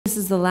This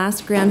is the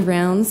last grand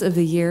rounds of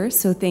the year,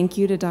 so thank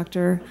you to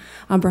Dr.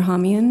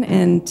 Abrahamian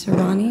and to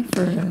Ronnie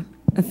for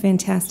a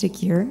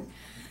fantastic year.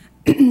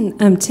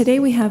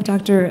 Today we have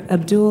Dr.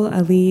 Abdul A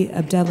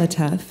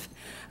Abdellatif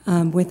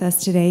with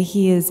us today.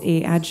 He is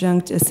an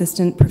adjunct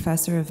assistant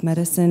professor of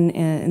medicine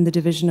in the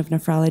Division of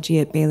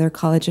Nephrology at Baylor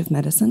College of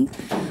Medicine.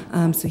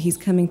 So he's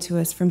coming to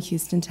us from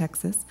Houston,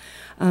 Texas.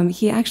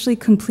 He actually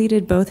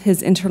completed both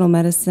his internal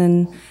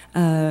medicine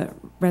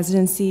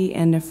residency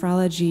and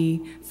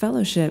nephrology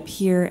fellowship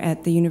here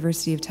at the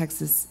University of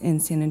Texas in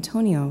San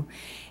Antonio.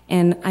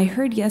 And I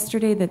heard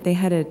yesterday that they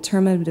had a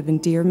term of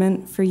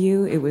endearment for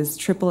you. It was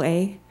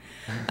AAA.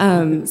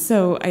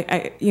 So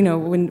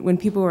when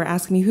people were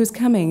asking me who's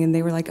coming, and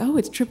they were like, "Oh,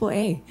 it's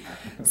AAA."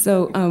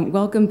 So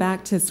welcome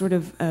back to sort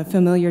of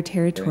familiar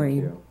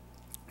territory.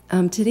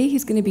 Today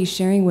he's going to be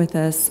sharing with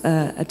us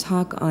a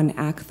talk on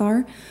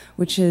ACTH,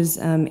 which is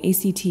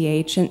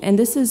ACTH, and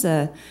this is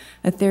a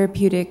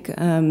therapeutic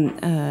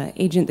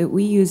agent that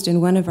we used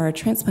in one of our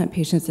transplant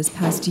patients this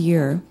past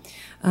year,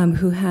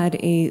 who had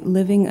a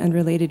living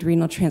unrelated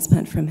renal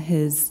transplant from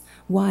his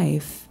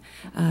wife.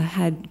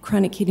 Had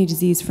chronic kidney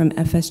disease from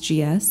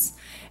FSGS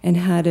and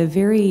had a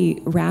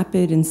very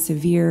rapid and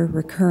severe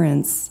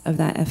recurrence of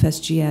that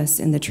FSGS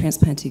in the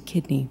transplanted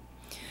kidney.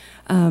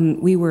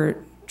 We were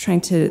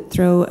trying to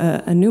throw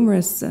a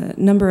numerous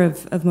number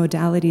of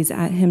modalities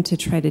at him to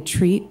try to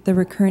treat the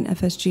recurrent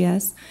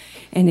FSGS,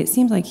 and it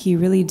seemed like he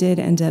really did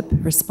end up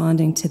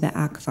responding to the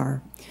ACTH.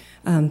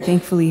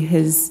 Thankfully,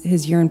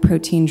 his urine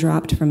protein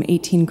dropped from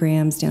 18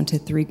 grams down to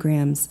 3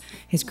 grams.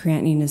 His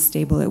creatinine is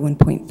stable at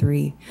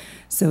 1.3.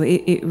 So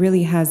it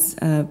really has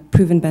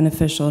proven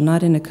beneficial,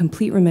 not in a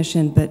complete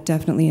remission, but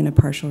definitely in a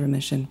partial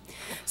remission.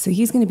 So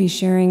he's going to be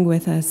sharing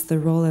with us the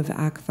role of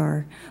ACTH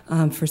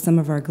for some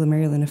of our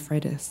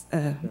glomerulonephritis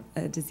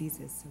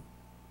diseases. So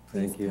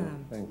Thank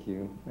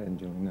you,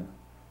 Angelina.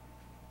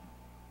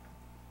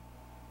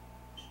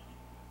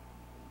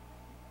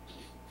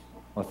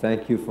 Well,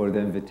 thank you for the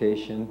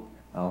invitation.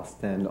 I'll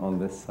stand on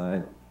this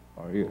side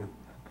for you.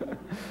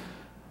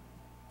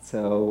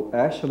 So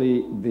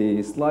actually,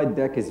 the slide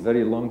deck is a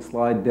very long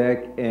slide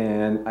deck,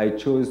 and I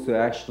chose to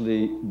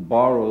actually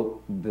borrow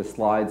the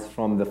slides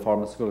from the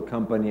pharmaceutical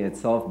company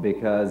itself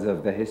because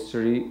of the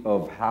history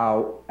of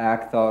how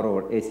ACTH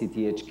or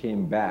ACTH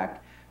came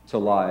back to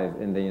life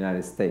in the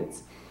United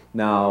States.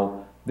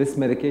 Now, this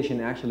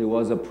medication actually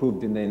was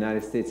approved in the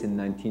United States in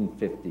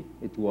 1950.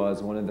 It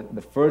was one of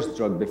the first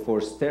drug before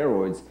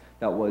steroids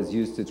that was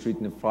used to treat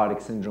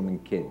nephrotic syndrome in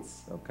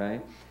kids,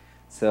 okay?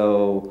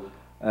 So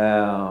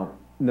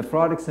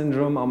nephrotic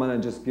syndrome, I'm gonna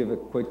just give a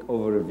quick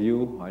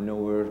overview. I know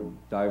we're a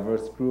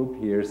diverse group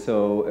here,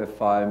 so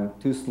if I'm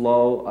too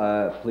slow,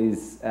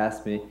 please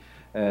ask me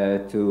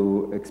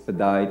to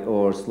expedite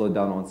or slow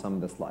down on some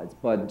of the slides.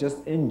 But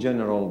just in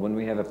general, when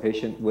we have a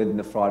patient with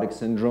nephrotic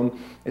syndrome,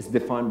 it's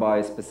defined by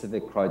a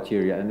specific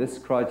criteria. And this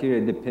criteria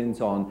depends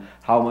on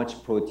how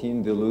much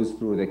protein they lose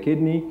through the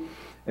kidney,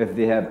 if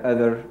they have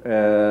other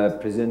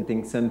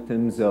presenting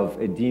symptoms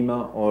of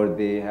edema, or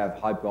they have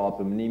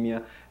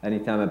hypoalbuminemia.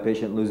 Anytime a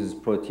patient loses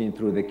protein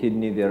through the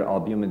kidney, their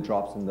albumin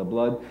drops in the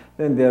blood,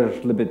 then their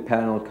lipid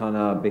panel kind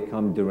of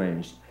become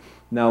deranged.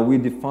 Now, we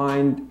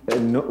define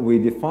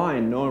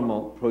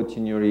normal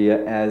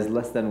proteinuria as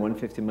less than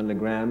 150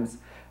 milligrams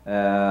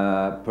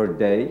per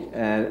day.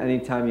 And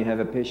anytime you have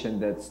a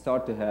patient that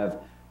starts to have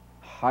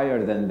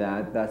higher than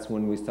that, that's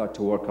when we start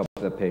to work up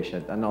the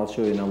patient. And I'll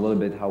show you in a little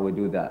bit how we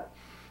do that.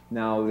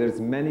 Now, there's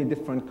many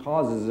different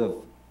causes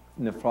of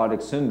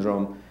nephrotic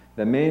syndrome.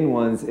 The main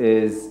ones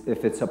is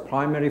if it's a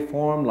primary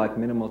form, like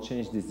minimal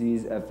change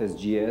disease,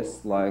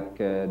 FSGS, like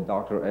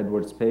Dr.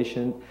 Edwards'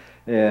 patient,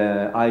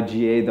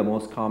 IgA, the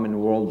most common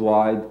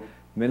worldwide.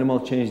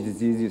 Minimal change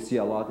disease you see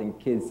a lot in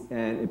kids,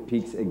 and it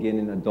peaks again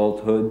in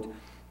adulthood.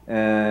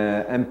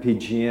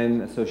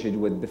 MPGN associated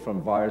with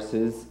different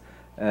viruses,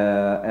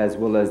 as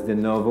well as de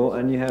novo.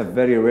 And you have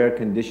very rare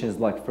conditions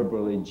like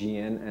fibrotic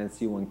GN and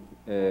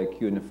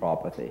C1q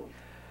nephropathy.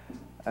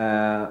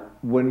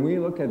 When we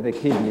look at the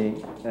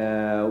kidney,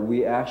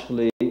 we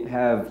actually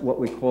have what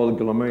we call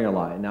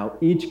glomeruli. Now,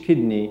 each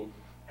kidney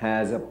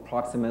has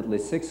approximately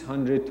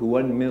 600 to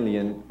 1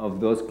 million of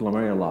those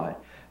glomeruli.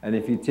 And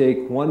if you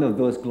take one of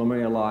those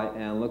glomeruli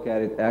and look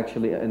at it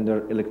actually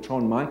under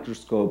electron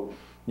microscope,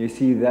 you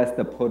see that's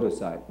the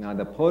podocyte. Now,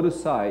 the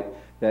podocyte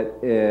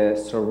that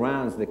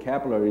surrounds the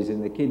capillaries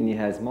in the kidney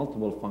has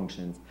multiple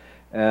functions.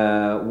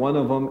 One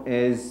of them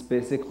is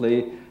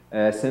basically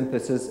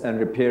synthesis and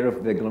repair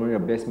of the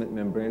glomerular basement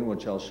membrane,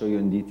 which I'll show you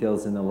in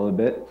details in a little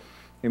bit.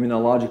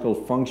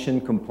 Immunological function,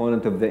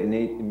 component of the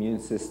innate immune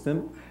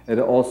system. It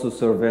also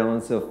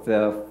surveillance of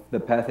the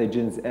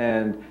pathogens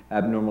and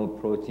abnormal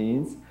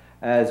proteins,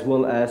 as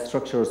well as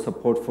structural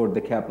support for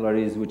the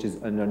capillaries, which is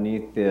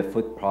underneath the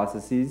foot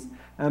processes,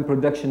 and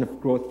production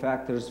of growth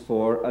factors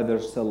for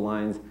other cell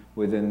lines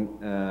within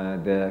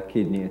the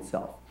kidney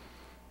itself.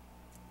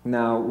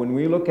 Now, when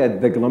we look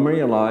at the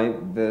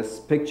glomeruli,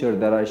 this picture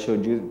that I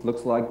showed you, it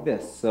looks like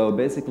this. So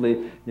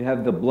basically, you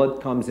have the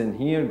blood comes in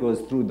here, goes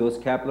through those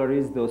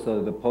capillaries. Those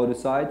are the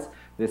podocytes.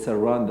 They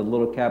surround the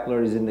little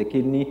capillaries in the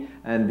kidney,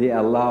 and they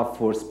allow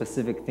for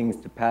specific things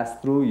to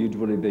pass through,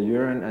 usually the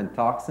urine and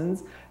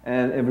toxins,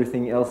 and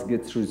everything else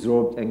gets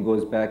resorbed and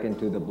goes back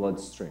into the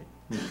bloodstream.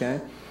 Okay?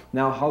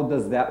 Now, how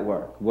does that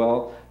work?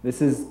 Well,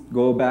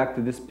 go back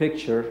to this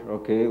picture,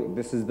 okay?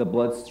 This is the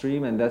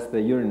bloodstream, and that's the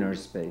urinary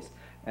space.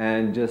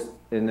 And just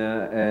in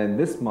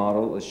this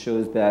model, it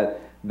shows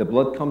that the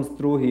blood comes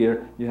through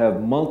here. You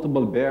have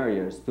multiple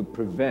barriers to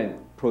prevent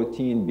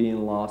protein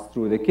being lost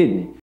through the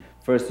kidney.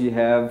 First, you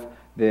have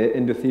the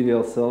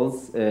endothelial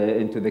cells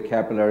into the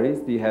capillaries.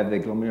 You have the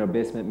glomerular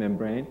basement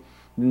membrane.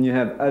 Then you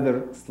have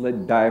other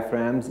slit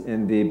diaphragms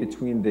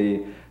between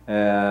the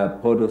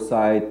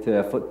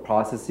podocyte foot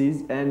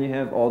processes, and you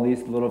have all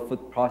these little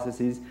foot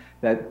processes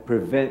that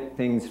prevent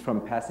things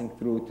from passing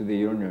through to the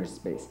urinary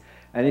space.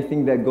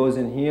 Anything that goes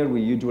in here,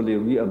 we usually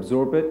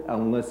reabsorb it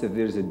unless if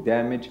there's a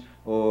damage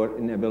or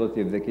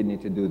inability of the kidney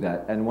to do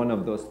that. And one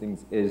of those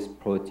things is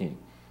protein.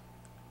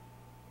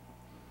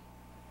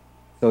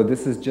 So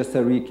this is just a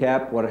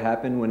recap what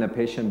happened when a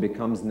patient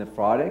becomes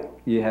nephrotic.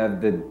 You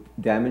have the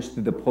damage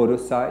to the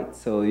podocyte,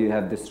 so you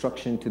have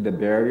destruction to the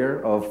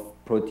barrier of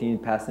protein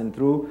passing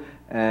through,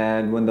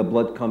 and when the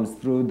blood comes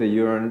through the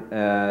urine,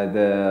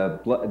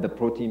 the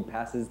protein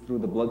passes through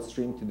the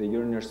bloodstream to the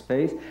urinary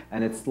space,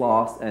 and it's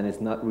lost and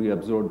it's not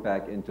reabsorbed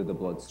back into the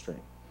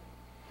bloodstream.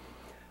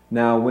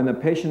 Now, when a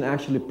patient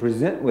actually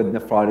presents with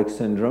nephrotic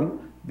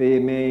syndrome, they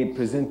may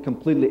present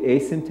completely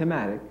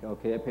asymptomatic.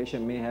 Okay, a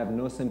patient may have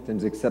no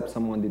symptoms except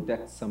someone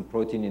detects some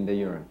protein in the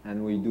urine,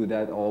 and we do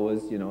that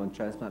always, you know, in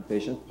transplant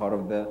patients. Part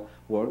of the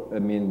work,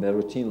 the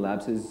routine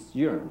labs is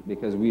urine,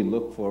 because we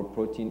look for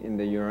protein in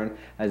the urine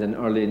as an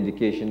early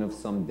indication of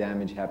some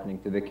damage happening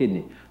to the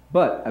kidney.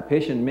 But a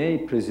patient may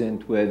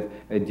present with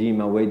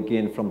edema, weight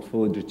gain from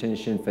fluid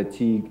retention,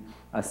 fatigue,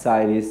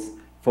 ascites,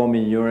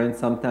 foamy urine.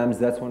 Sometimes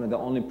that's one of the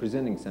only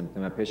presenting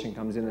symptoms. A patient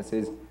comes in and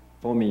says,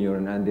 foamy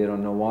urine, and they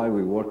don't know why.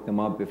 We work them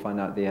up, we find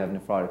out they have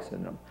nephrotic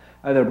syndrome.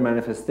 Other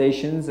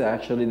manifestations,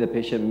 actually the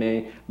patient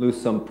may lose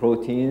some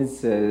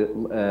proteins,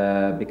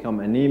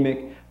 become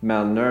anemic,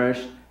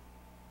 malnourished,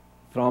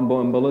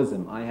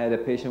 thromboembolism. I had a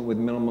patient with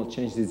minimal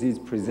change disease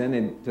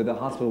presented to the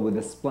hospital with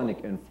a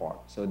splenic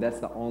infarct. So that's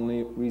the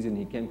only reason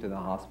he came to the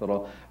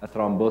hospital, a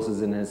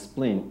thrombosis in his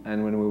spleen.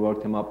 And when we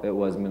worked him up, it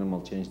was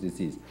minimal change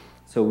disease.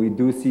 So we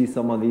do see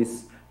some of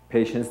these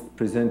patients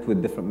present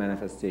with different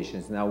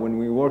manifestations. Now, when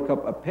we work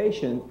up a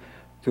patient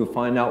to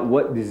find out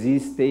what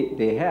disease state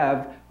they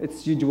have,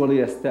 it's usually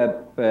a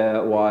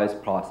step-wise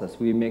process.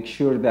 We make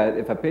sure that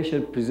if a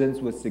patient presents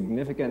with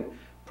significant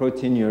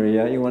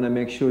proteinuria, you want to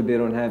make sure they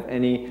don't have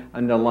any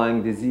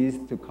underlying disease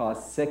to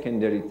cause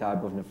secondary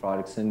type of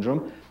nephrotic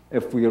syndrome.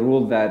 If we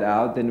rule that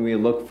out, then we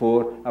look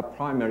for a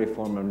primary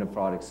form of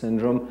nephrotic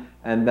syndrome,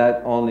 and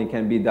that only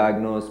can be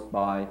diagnosed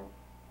by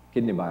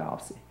kidney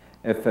biopsy.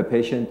 If a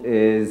patient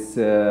is,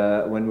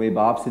 when we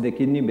biopsy the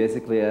kidney,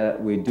 basically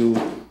we do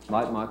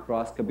light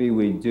microscopy,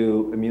 we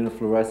do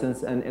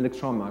immunofluorescence and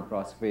electron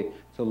microscopy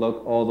to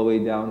look all the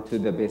way down to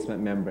the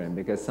basement membrane,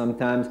 because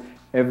sometimes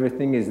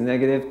everything is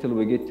negative till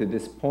we get to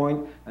this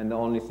point, and the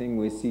only thing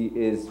we see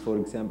is, for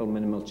example,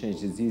 minimal change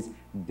disease,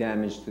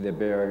 damage to the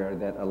barrier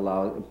that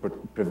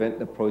prevent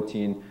the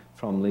protein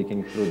from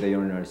leaking through the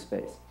urinary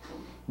space.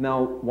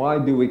 Now, why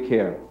do we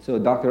care? So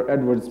Dr.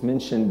 Edwards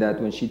mentioned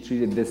that when she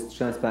treated this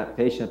transplant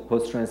patient,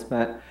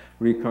 post-transplant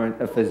recurrent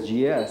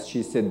FSGS,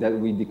 she said that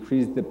we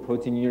decreased the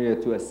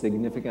proteinuria to a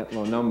significant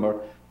low number,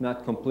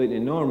 not completely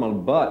normal,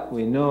 but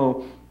we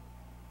know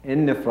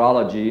in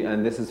nephrology,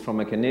 and this is from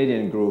a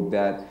Canadian group,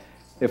 that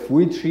if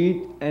we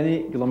treat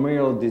any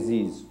glomerular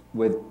disease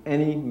with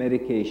any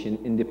medication,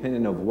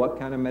 independent of what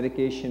kind of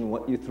medication,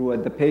 what you threw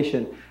at the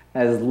patient,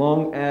 as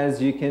long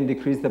as you can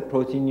decrease the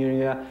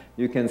proteinuria,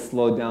 you can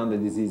slow down the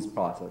disease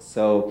process.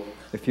 So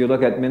if you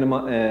look at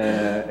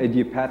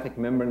idiopathic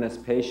membranous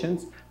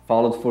patients,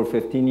 followed for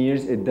 15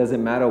 years, it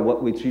doesn't matter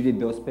what we treated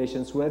those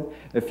patients with.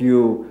 If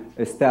you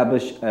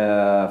establish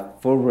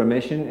full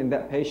remission in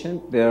that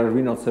patient, their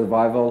renal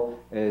survival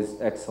is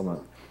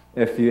excellent.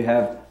 If you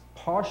have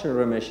partial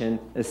remission,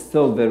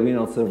 still the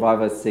renal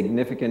survival is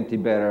significantly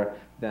better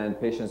than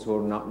patients who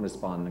are not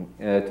responding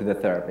to the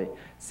therapy.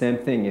 Same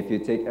thing if you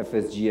take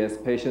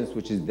FSGS patients,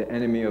 which is the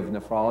enemy of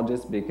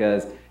nephrologists,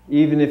 because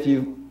even if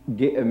you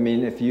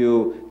if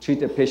you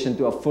treat a patient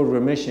to a full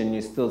remission,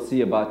 you still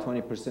see about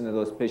 20% of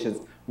those patients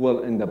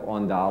will end up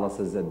on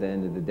dialysis at the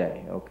end of the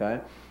day, okay?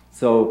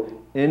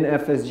 So in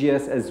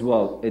FSGS as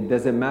well, it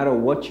doesn't matter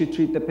what you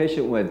treat the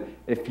patient with.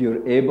 If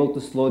you're able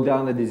to slow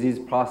down the disease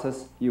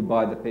process, you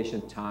buy the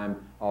patient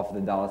time off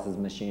the dialysis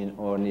machine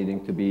or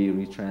needing to be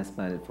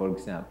retransplanted, for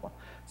example.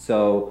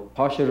 So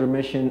partial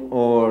remission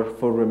or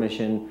full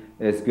remission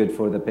is good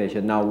for the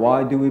patient. Now,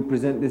 why do we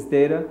present this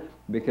data?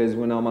 Because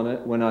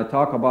when I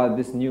talk about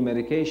this new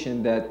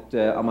medication that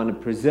I'm going to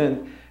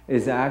present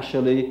is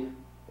actually,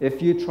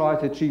 if you try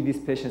to treat these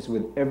patients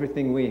with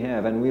everything we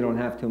have, and we don't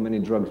have too many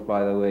drugs,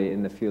 by the way,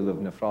 in the field of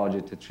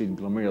nephrology to treat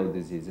glomerular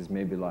diseases,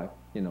 maybe like,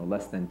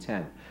 less than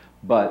 10.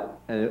 But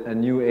a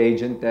new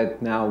agent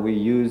that now we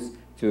use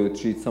to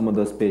treat some of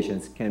those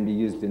patients. Can be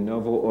used de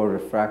novo or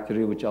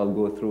refractory, which I'll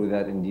go through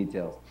that in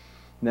detail.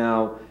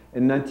 Now,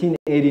 in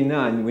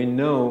 1989, we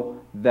know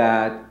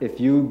that if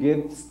you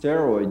give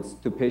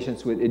steroids to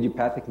patients with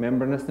idiopathic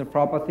membranous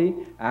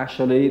nephropathy,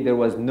 actually there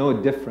was no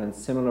difference,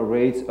 similar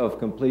rates of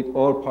complete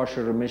or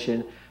partial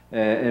remission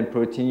in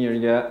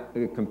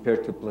proteinuria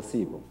compared to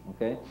placebo,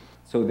 okay?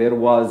 So there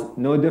was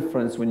no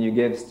difference when you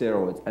gave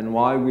steroids. And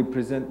why we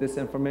present this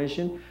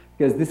information?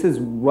 Because this is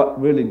what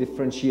really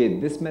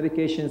differentiates these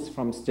medications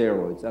from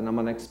steroids. And I'm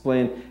going to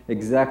explain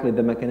exactly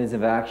the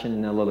mechanism of action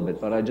in a little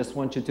bit. But I just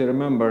want you to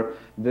remember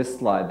this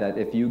slide, that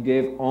if you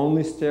gave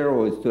only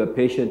steroids to a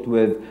patient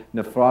with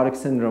nephrotic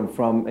syndrome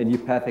from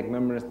idiopathic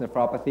membranous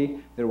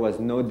nephropathy, there was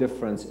no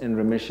difference in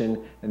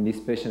remission in these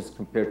patients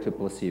compared to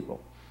placebo.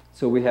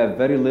 So we have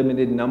very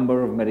limited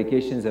number of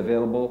medications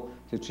available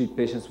to treat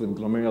patients with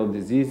glomerular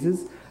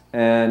diseases.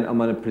 And I'm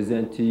going to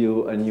present to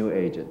you a new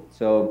agent.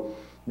 So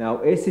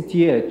now,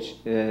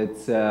 ACTH,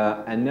 it's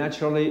a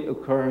naturally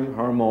occurring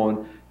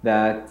hormone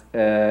that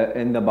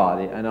in the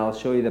body, and I'll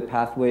show you the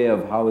pathway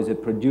of how is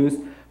it produced.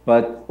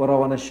 But what I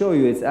want to show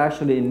you is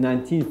actually in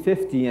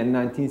 1950 and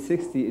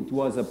 1960, it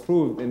was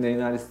approved in the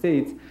United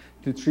States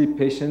to treat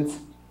patients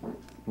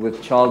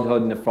with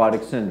childhood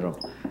nephrotic syndrome.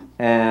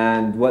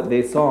 And what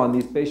they saw in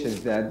these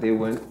patients that they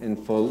went in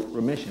full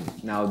remission.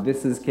 Now,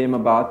 this came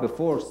about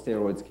before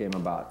steroids came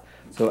about.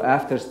 So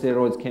after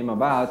steroids came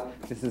about,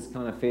 this has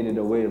kind of faded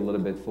away a little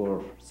bit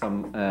for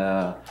some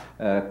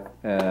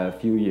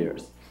few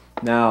years.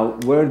 Now,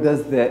 where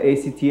does the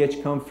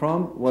ACTH come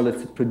from? Well,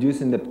 it's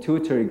produced in the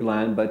pituitary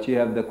gland, but you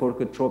have the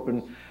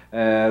corticotropin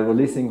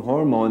releasing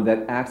hormone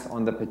that acts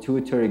on the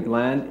pituitary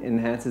gland,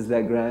 enhances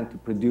that gland to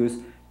produce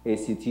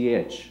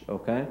ACTH,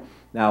 okay?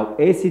 Now,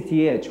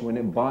 ACTH, when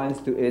it binds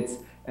to its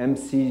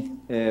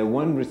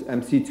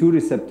MC2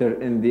 receptor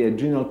in the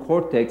adrenal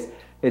cortex,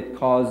 it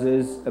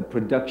causes a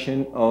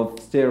production of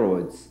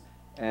steroids.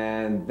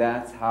 And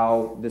that's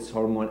how this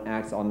hormone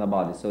acts on the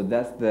body. So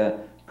that's the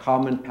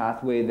common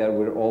pathway that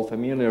we're all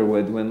familiar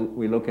with when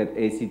we look at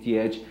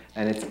ACTH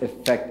and its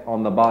effect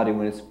on the body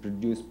when it's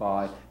produced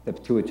by the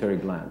pituitary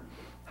gland.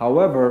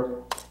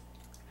 However,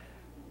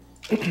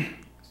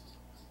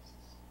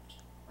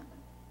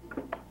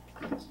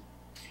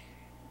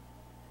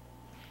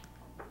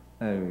 there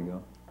we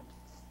go.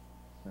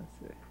 Let's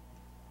see.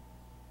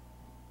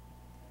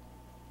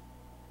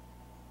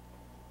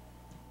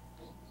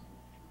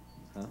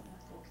 Huh?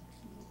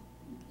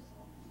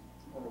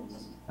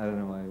 I don't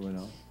know why it went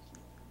off.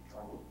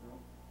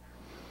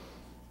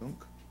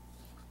 Dunk.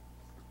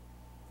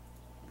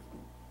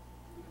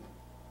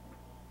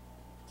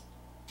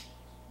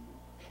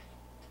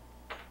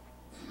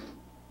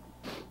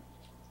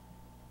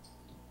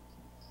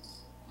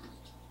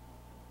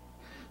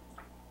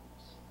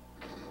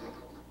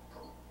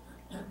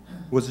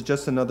 Was it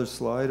just another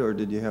slide, or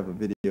did you have a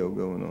video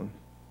going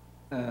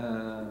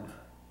on?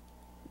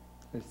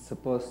 It's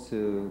supposed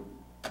to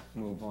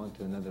move on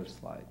to another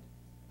slide.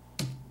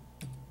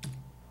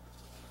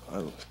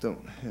 I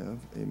don't have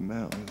a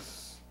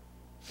mouse.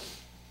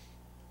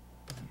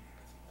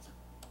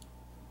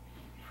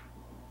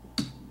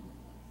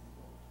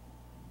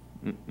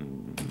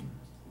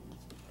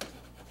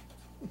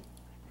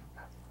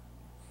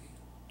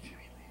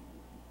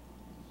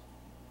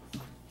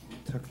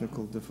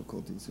 Technical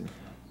difficulties here.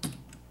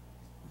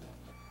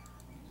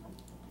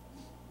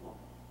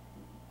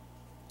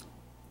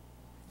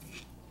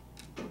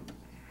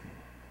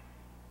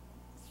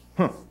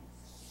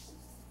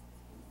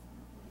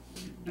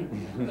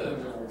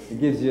 It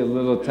gives you a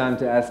little time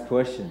to ask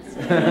questions.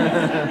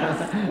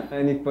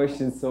 Any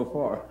questions so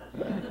far?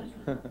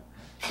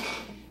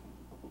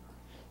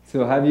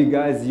 So have you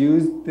guys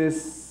used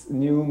this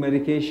new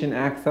medication,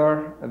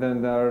 ACTH,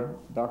 than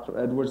Dr.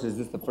 Edwards? Is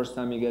this the first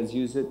time you guys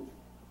use it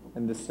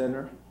in the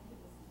center?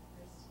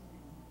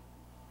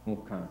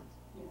 Okay.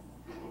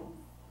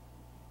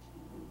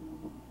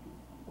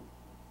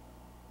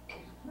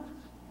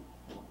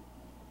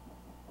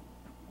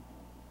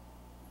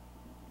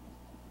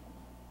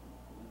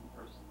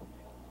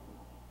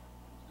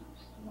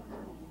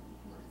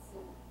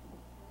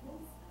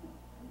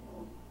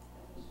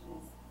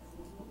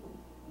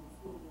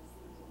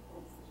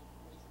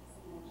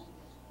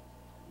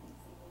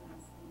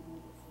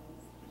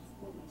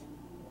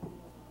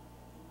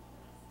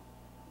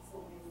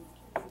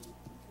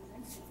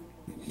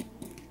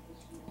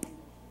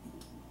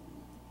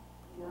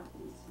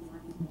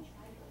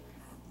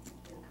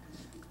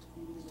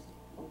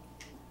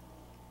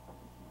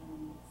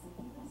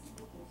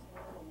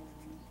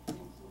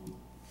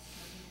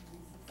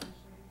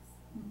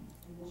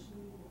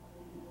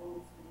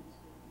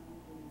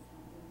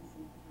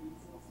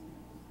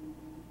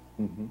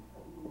 Mm-hmm.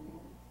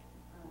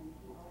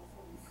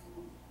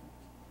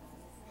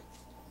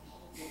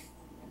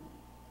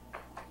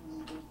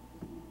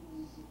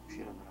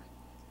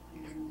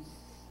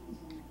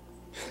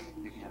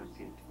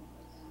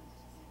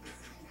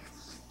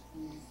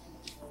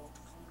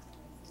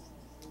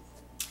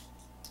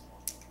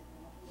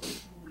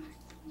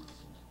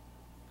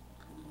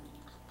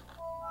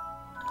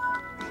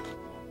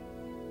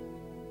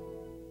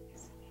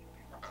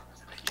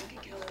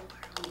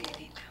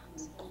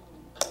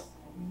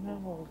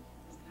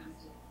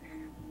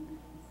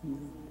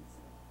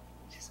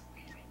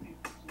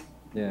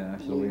 Yeah,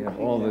 actually, we have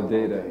all the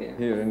data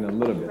here in a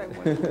little bit.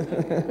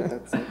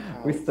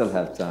 We still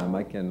have time.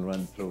 I can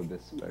run through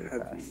this very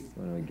fast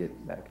when we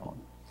get back on.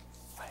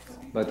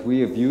 But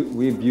we've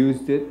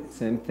used it,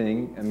 same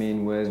thing. I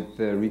mean, with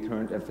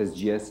recurrent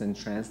FSGS and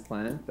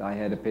transplant, I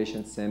had a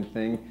patient, same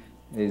thing.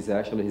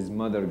 Actually his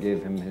mother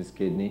gave him his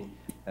kidney,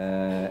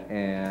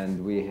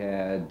 and we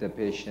had the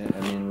patient.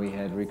 I mean, we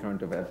had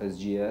recurrent of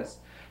FSGS.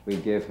 We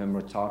gave him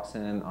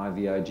Rituxan,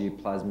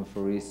 IVIG,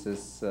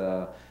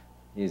 plasmapheresis.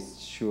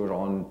 He's sure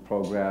on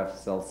Prograf,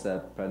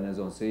 Cellcept,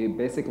 prednisone. So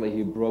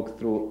he broke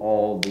through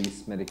all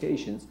these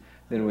medications.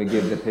 Then we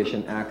gave the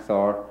patient ACTH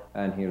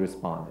and he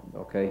responded.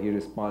 Okay, he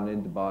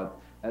responded about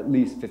at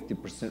least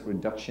 50%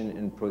 reduction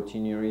in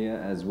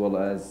proteinuria, as well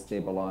as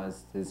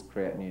stabilized his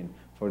creatinine.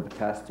 For the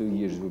past 2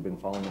 years, we've been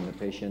following the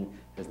patient,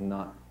 has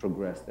not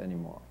progressed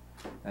anymore.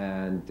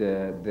 And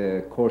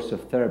the course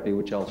of therapy,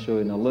 which I'll show you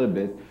in a little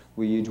bit,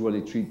 we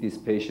usually treat these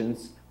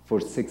patients for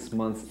 6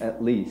 months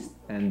at least.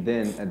 And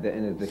then at the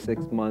end of the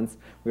 6 months,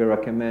 we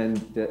recommend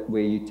that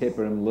you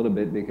taper them a little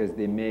bit, because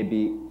they may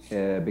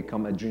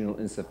become adrenal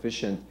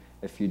insufficient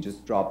if you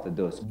just drop the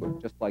dose,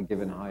 just like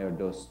giving higher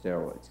dose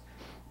steroids.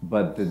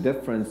 But the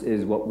difference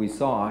is what we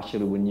saw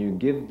actually when you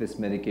give this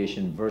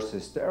medication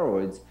versus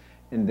steroids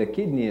in the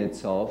kidney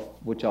itself,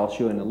 which I'll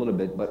show in a little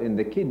bit, but in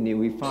the kidney,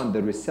 we found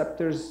the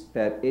receptors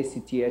that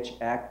ACTH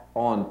act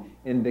on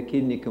in the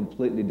kidney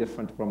completely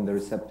different from the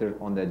receptor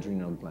on the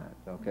adrenal gland,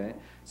 okay?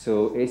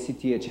 So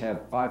ACTH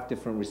have 5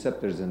 different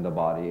receptors in the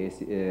body,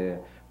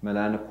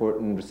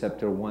 melanocortin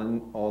receptor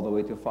 1 all the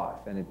way to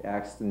 5, and it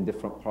acts in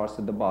different parts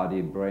of the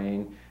body,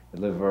 brain,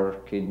 liver,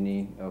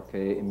 kidney,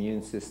 okay,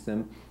 immune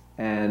system.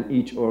 And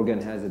each organ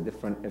has a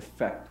different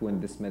effect when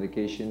this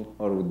medication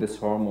or with this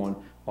hormone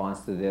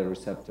binds to their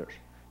receptors.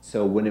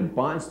 So when it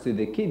binds to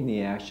the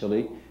kidney,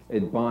 actually,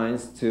 it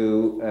binds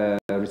to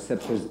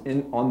receptors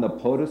on the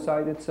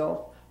podocyte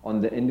itself,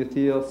 on the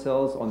endothelial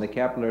cells, on the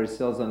capillary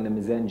cells, on the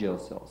mesangial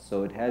cells.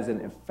 So it has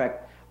an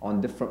effect on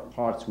different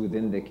parts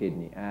within the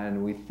kidney.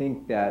 And we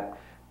think that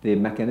the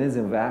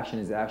mechanism of action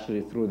is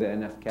actually through the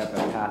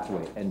NF-kappa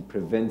pathway and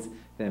prevents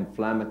the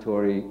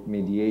inflammatory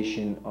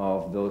mediation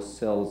of those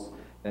cells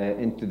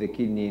into the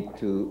kidney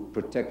to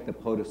protect the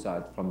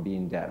podocyte from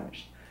being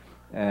damaged.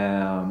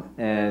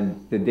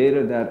 And the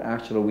data that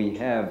actually we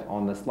have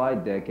on the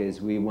slide deck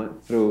is we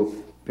went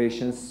through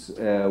patients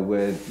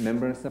with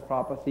membranous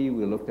nephropathy.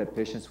 We looked at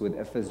patients with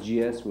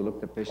FSGS. We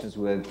looked at patients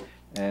with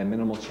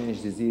minimal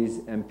change disease,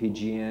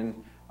 MPGN,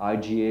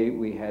 IgA.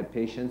 We had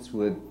patients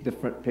with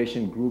different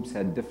patient groups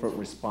had different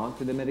response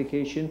to the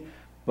medication.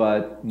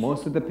 But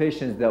most of the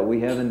patients that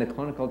we have in the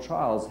clinical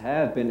trials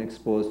have been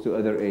exposed to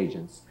other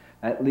agents.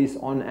 At least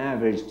on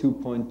average,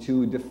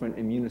 2.2 different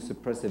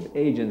immunosuppressive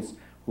agents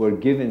were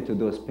given to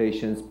those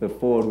patients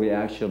before we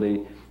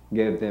actually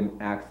gave them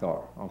ACTH.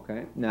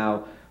 Okay?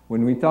 Now,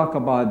 when we talk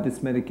about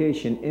this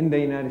medication, in the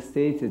United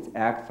States, it's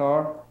ACTH.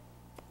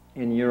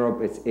 In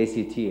Europe, it's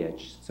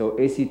ACTH. So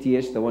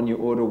ACTH, the one you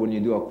order when you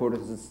do a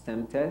cortisol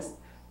stem test,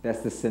 that's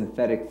the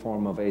synthetic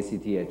form of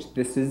ACTH.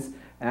 This is,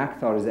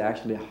 ACTH is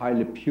actually a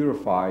highly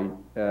purified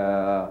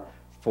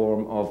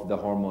form of the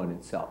hormone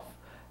itself.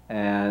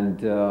 And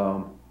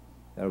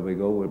there we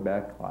go, we're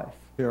back live.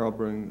 Here, I'll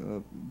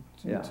bring,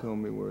 tell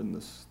me where in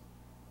this,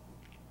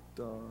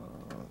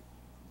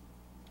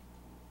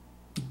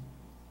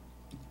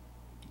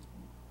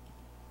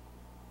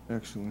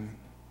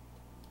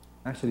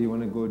 Actually, you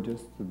want to go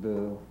just to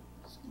the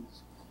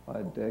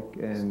slide deck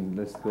and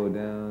let's go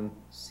down.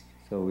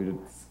 So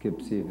we'll skip,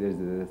 see if there's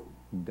a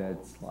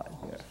dead slide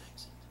here.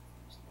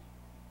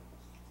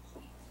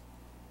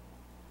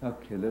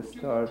 Okay, let's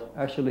start.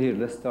 Actually, here,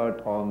 let's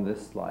start on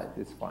this slide.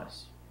 It's fine.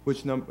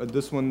 which number,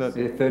 this one that?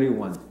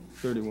 31.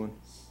 31.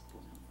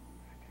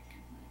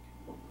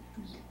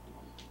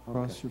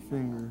 Cross your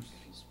fingers.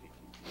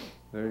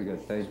 Very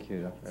good, thank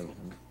you, Dr.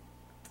 Abraham.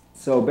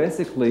 So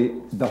basically,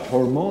 the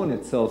hormone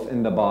itself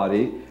in the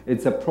body,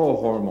 it's a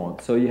pro-hormone.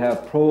 So you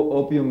have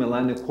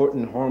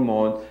pro-opiomelanocortin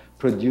hormone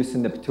produced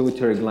in the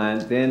pituitary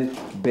gland, then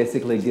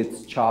basically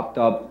gets chopped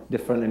up,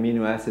 different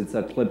amino acids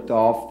are clipped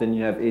off, then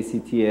you have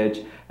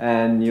ACTH,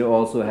 and you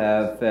also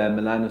have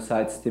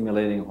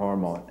melanocyte-stimulating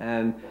hormone.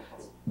 And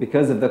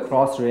because of the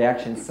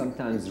cross-reaction,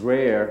 sometimes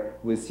rare,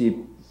 we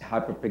see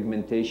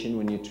hyperpigmentation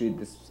when you treat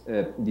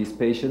these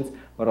patients,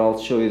 but I'll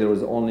show you there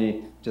was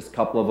only just a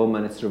couple of them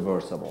and it's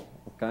reversible,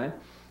 okay?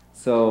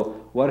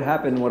 So what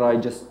happened, what I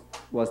just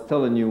was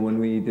telling you when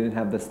we didn't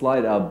have the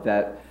slide up,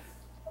 that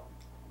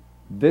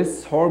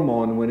this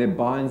hormone, when it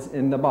binds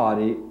in the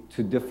body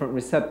to different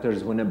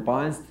receptors, when it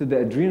binds to the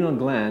adrenal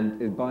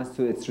gland, it binds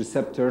to its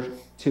receptor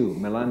 2,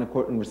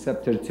 melanocortin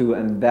receptor 2,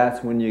 and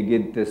that's when you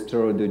get the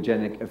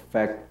steroidogenic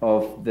effect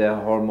of the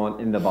hormone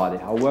in the body.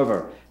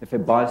 However, if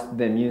it binds to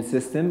the immune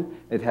system,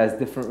 it has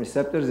different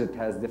receptors, it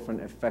has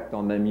different effect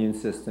on the immune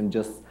system,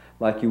 just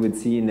like you would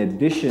see in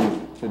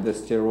addition to the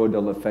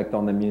steroidal effect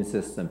on the immune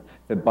system.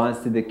 If it binds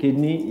to the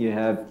kidney, you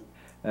have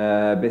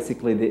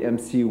Basically, the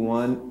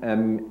MC1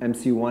 and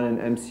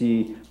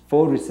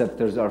MC4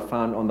 receptors are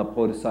found on the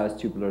podocytes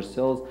tubular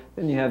cells.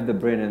 Then you have the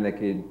brain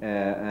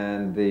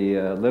and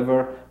the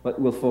liver, but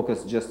we'll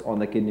focus just on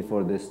the kidney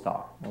for this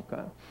talk.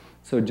 Okay.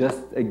 So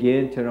just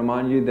again to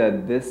remind you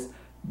that this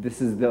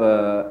is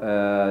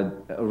the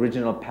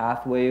original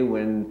pathway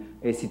when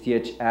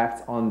ACTH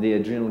acts on the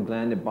adrenal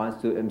gland. It binds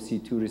to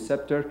MC2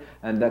 receptor,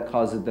 and that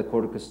causes the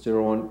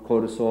corticosterone,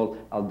 cortisol,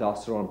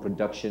 aldosterone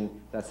production.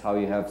 That's how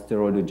you have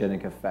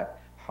steroidogenic effect.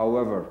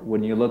 However,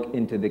 when you look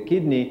into the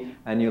kidney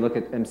and you look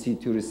at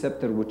MC2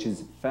 receptor, which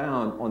is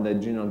found on the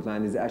adrenal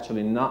gland, is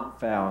actually not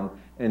found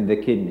in the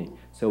kidney.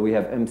 So we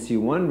have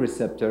MC1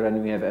 receptor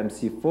and we have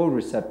MC4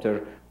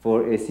 receptor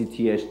for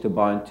ACTH to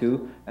bind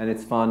to, and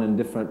it's found in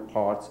different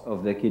parts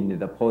of the kidney,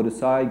 the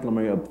podocyte,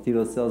 glomerular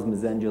epithelial cells,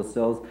 mesangial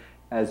cells,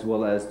 as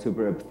well as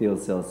tubular epithelial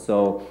cells.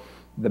 So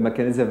the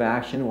mechanism of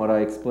action, what I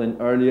explained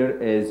earlier,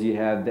 is you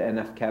have the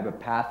NF-kappa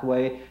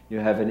pathway, you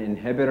have an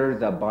inhibitor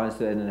that binds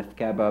to an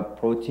NF-kappa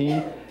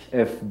protein.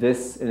 If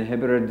this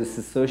inhibitor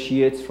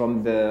disassociates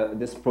from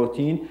this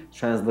protein,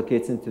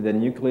 translocates into the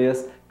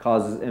nucleus,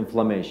 causes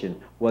inflammation.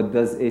 What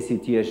does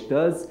ACTH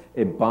does?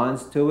 It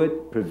binds to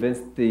it,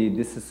 prevents the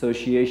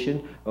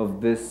disassociation of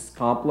this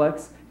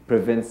complex,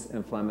 prevents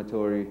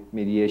inflammatory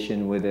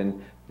mediation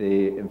within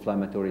the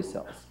inflammatory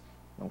cells.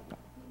 Okay.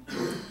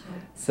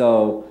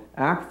 So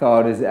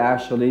ACTH is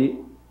actually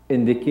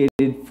indicated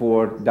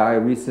for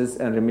diuresis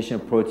and remission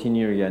of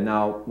proteinuria.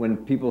 Now, when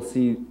people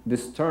see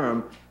this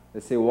term, they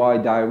say, why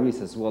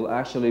diuresis? Well,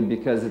 actually,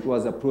 because it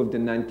was approved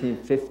in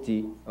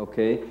 1950,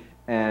 okay?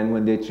 And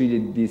when they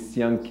treated these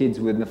young kids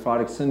with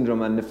nephrotic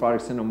syndrome and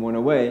nephrotic syndrome went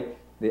away,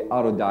 they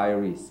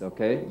auto-diurese,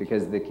 okay?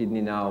 Because the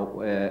kidney now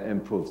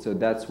improved. So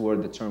that's where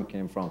the term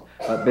came from.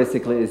 But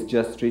basically, it's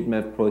just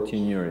treatment of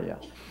proteinuria.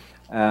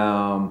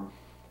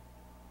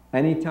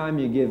 Anytime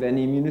you give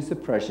any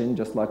immunosuppression,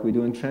 just like we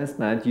do in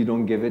transplant, you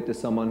don't give it to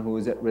someone who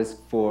is at risk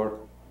for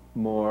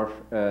more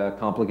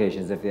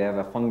complications. If they have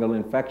a fungal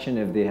infection,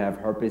 if they have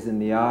herpes in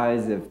the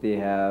eyes, if they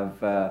have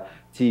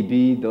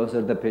TB, those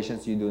are the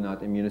patients you do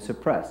not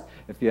immunosuppress.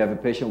 If you have a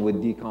patient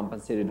with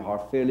decompensated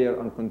heart failure,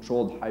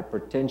 uncontrolled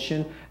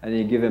hypertension, and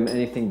you give them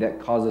anything that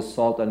causes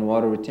salt and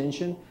water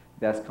retention,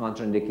 that's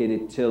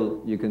contraindicated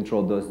till you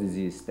control those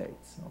disease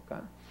states.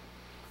 Okay.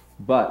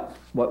 But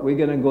what we're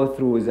going to go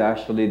through is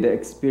actually the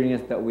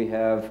experience that we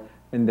have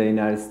in the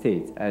United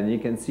States. And you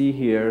can see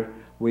here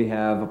we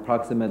have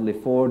approximately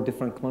 4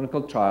 different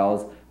clinical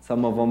trials.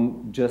 Some of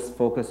them just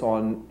focus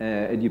on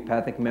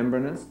idiopathic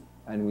membranous.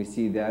 And we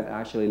see that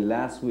actually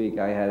last week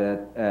I had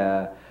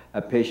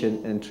a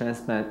patient in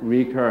transplant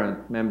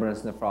recurrent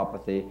membranous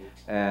nephropathy.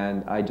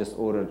 And I just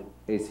ordered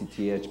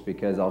ACTH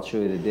because I'll show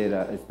you the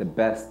data. It's the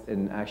best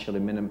in actually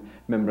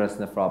membranous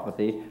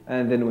nephropathy.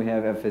 And then we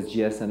have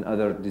FSGS and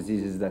other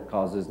diseases that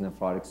causes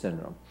nephrotic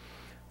syndrome.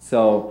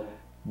 So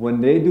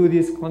when they do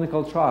these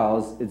clinical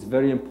trials, it's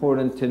very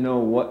important to know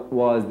what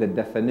was the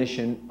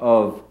definition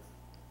of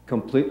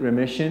complete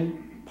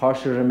remission,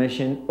 partial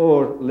remission,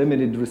 or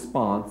limited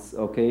response,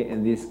 okay,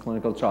 in these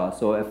clinical trials.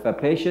 So if a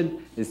patient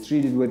is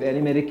treated with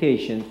any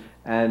medication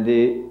and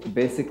they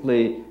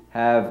basically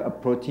have a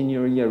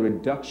proteinuria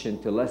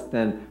reduction to less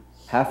than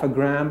half a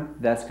gram,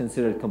 that's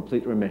considered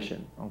complete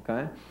remission,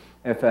 okay?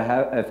 If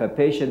a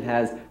patient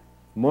has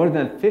more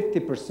than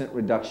 50%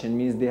 reduction,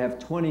 means they have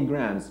 20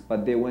 grams,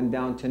 but they went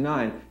down to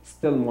 9,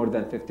 still more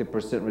than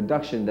 50%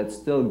 reduction, that's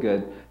still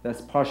good,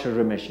 that's partial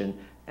remission,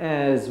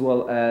 as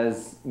well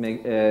as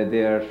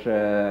their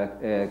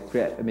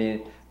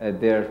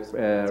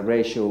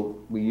ratio,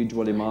 we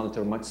usually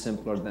monitor much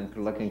simpler than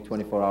collecting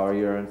 24-hour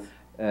urine,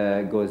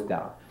 goes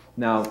down.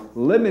 Now,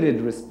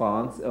 limited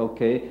response,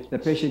 okay, the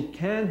patient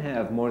can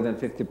have more than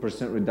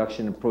 50%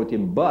 reduction in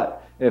protein,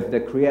 but if the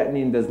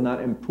creatinine does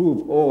not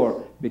improve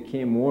or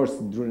became worse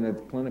during the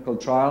clinical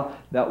trial,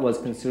 that was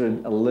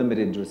considered a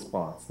limited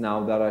response.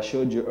 Now, that I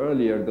showed you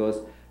earlier,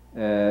 those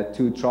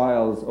 2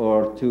 trials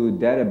or 2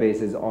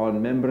 databases on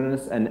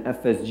membranous and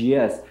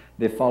FSGS,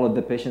 they followed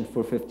the patient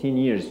for 15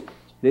 years.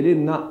 They did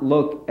not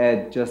look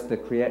at just the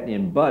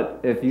creatinine, but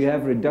if you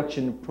have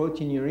reduction in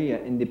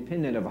proteinuria,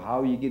 independent of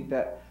how you get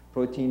that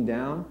protein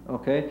down,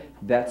 okay,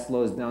 that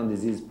slows down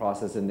disease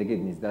process in the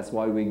kidneys. That's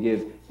why we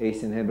give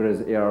ACE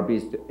inhibitors,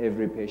 ARBs to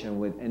every patient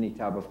with any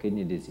type of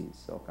kidney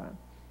disease, okay.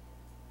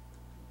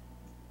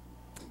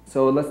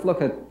 So let's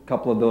look at a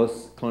couple of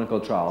those clinical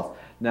trials.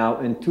 Now,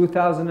 in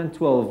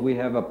 2012, we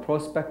have a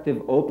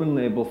prospective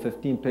open-label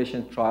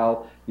 15-patient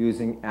trial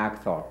using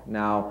ACTH.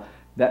 Now,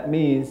 that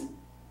means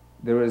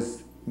there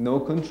is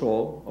no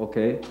control,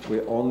 okay? We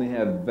only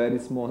have very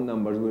small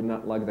numbers. We're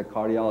not like the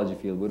cardiology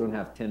field. We don't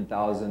have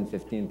 10,000,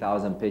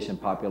 15,000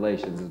 patient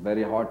populations. It's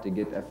very hard to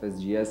get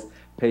FSGS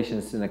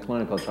patients in a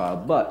clinical trial.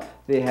 But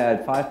they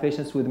had 5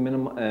 patients with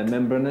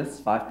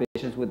membranous, 5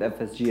 patients with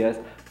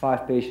FSGS,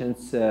 5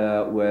 patients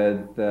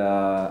with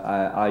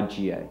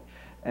IgA.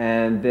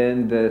 And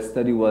then the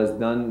study was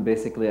done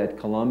basically at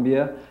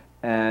Columbia.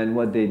 And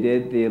what they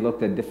did, they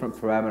looked at different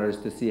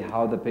parameters to see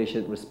how the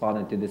patient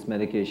responded to this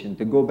medication.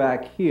 To go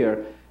back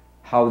here,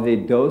 how they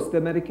dose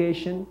the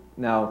medication.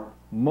 Now,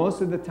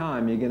 most of the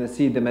time, you're going to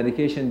see the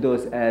medication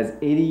dose as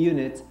 80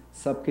 units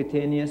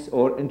subcutaneous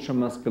or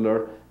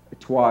intramuscular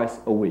twice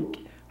a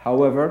week.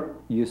 However,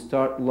 you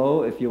start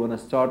low if you want to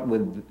start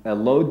with a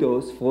low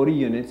dose, 40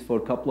 units for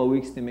a couple of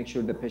weeks to make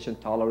sure the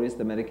patient tolerates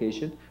the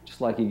medication, just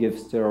like you give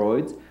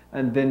steroids,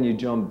 and then you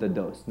jump the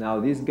dose. Now,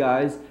 these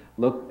guys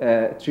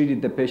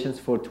treated the patients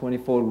for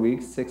 24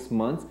 weeks, 6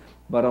 months,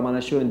 but I'm going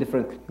to show in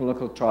different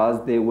clinical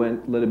trials, they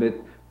went a little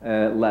bit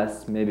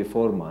less, maybe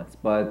 4 months.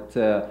 But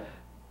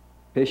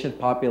patient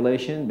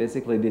population,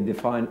 basically they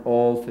define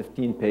all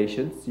 15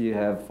 patients. You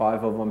have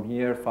 5 of them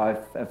here,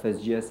 5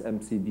 FSGS,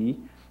 MCD,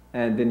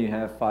 and then you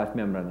have 5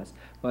 membranous.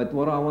 But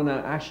what I want to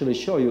actually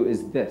show you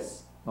is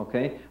this,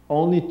 okay?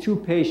 Only 2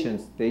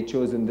 patients they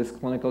chose in this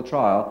clinical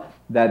trial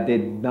that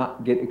did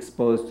not get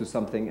exposed to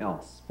something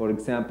else. For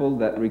example,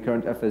 that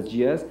recurrent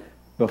FSGS,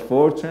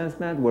 before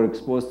transplant, were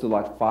exposed to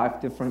like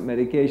 5 different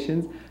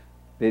medications.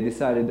 They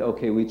decided,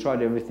 okay, we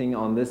tried everything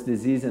on this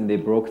disease and they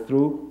broke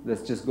through.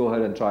 Let's just go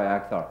ahead and try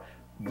ACTH.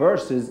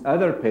 Versus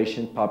other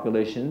patient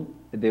population,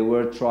 they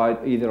were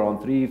tried either on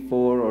 3,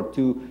 4, or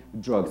 2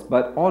 drugs.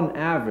 But on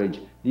average,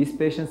 these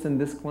patients in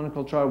this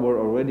clinical trial were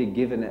already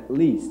given at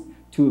least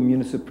 2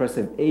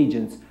 immunosuppressive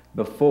agents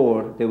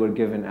before they were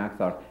given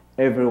ACTH.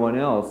 Everyone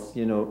else,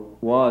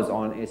 was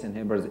on ACE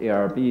inhibitors,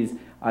 ARBs.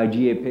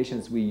 IgA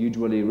patients, we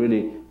usually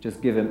really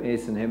just give them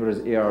ACE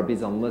inhibitors,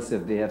 ARBs, unless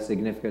if they have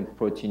significant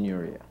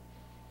proteinuria.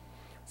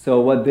 So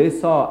what they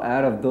saw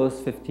out of those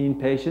 15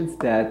 patients,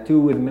 that 2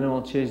 with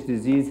minimal change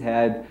disease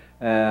had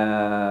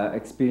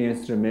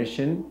experienced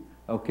remission,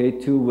 okay,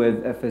 2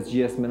 with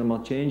FSGS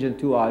minimal change, and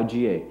 2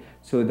 IgA.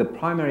 So the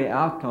primary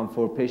outcome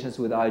for patients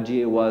with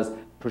IgA was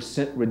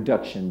 %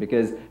 reduction,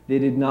 because they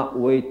did not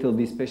wait till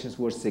these patients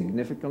were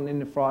significantly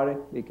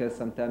nephrotic, because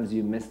sometimes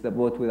you miss the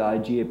boat with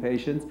IgA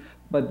patients,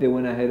 but they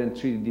went ahead and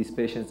treated these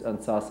patients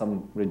and saw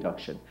some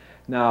reduction.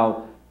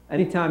 Now,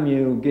 anytime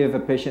you give a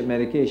patient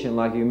medication,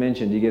 like you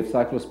mentioned, you give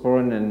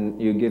cyclosporin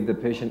and you give the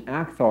patient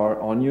ACTH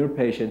on your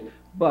patient,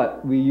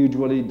 but we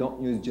usually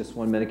don't use just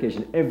one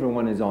medication.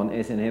 Everyone is on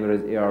ACE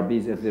inhibitors,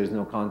 ARBs if there's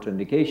no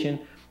contraindication,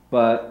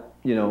 but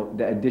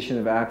the addition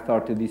of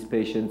ACTH to these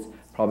patients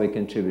probably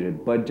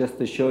contributed. But just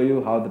to show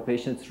you how the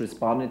patients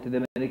responded to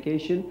the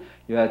medication,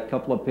 you had a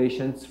couple of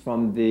patients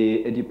from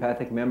the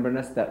idiopathic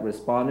membranous that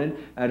responded.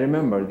 And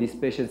remember, these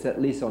patients,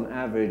 at least on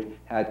average,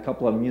 had a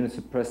couple of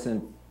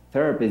immunosuppressant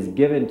therapies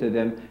given to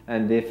them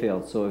and they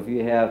failed. So if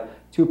you have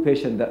 2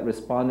 patients that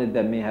responded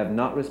that may have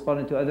not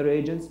responded to other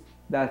agents,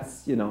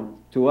 that's,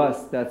 to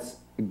us, that's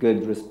a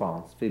good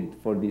response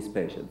for these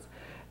patients.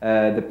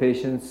 The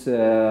patients,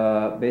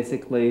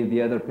 basically,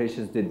 the other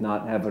patients did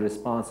not have a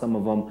response. Some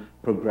of them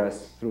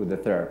progressed through the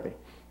therapy.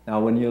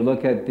 Now, when you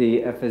look at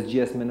the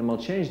FSGS minimal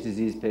change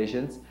disease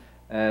patients,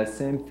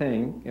 same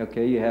thing,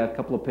 okay? You have a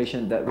couple of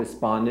patients that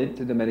responded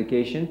to the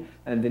medication,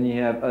 and then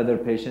you have other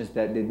patients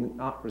that did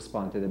not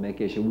respond to the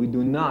medication. We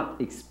do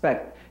not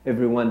expect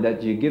everyone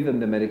that you give them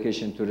the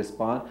medication to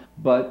respond,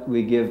 but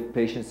we give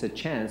patients a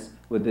chance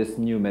with this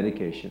new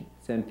medication.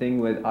 Same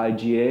thing with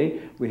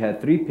IgA. We had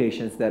 3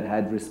 patients that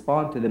had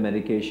responded to the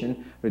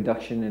medication,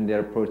 reduction in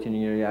their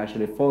proteinuria,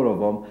 actually 4 of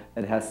them,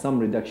 that has some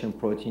reduction in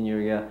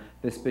proteinuria.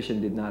 This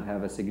patient did not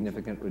have a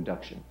significant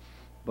reduction.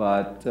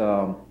 But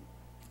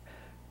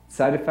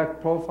side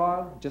effect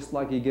profile, just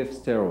like you give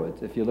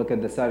steroids. If you look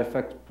at the side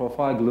effect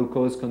profile,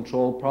 glucose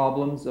control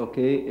problems,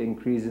 okay,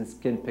 increase in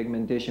skin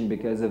pigmentation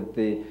because of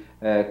the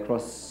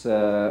cross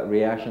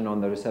reaction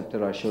on the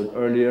receptor I showed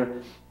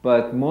earlier.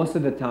 But most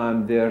of the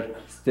time, they're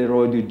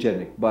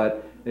steroidogenic.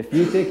 But if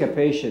you take a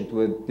patient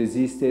with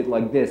disease state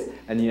like this,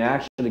 and you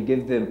actually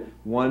give them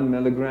 1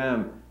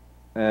 milligram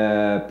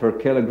per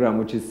kilogram,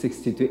 which is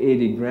 60 to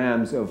 80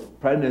 grams of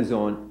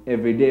prednisone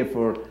every day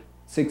for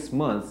 6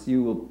 months,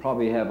 you will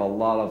probably have a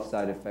lot of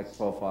side effect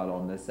profile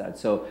on this side.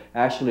 So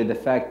actually the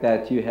fact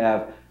that you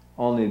have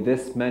only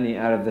this many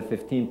out of the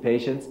 15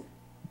 patients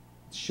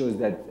shows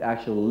that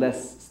actually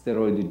less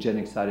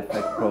steroidogenic side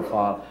effect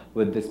profile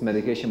with this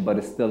medication, but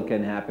it still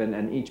can happen,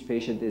 and each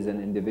patient is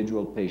an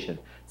individual patient.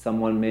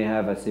 Someone may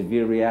have a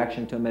severe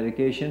reaction to a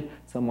medication,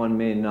 someone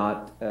may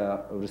not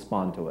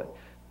respond to it.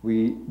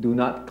 We do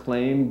not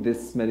claim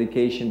this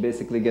medication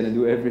basically going to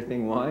do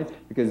everything. Why?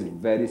 Because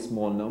very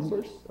small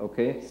numbers,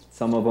 okay?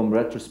 Some of them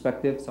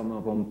retrospective, some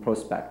of them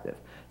prospective.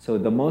 So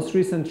the most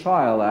recent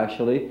trial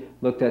actually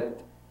looked at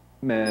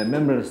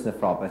membranous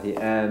nephropathy,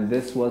 and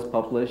this was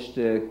published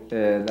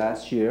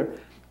last year.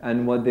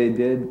 And what they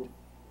did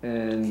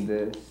in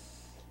this,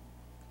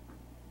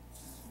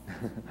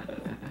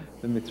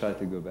 let me try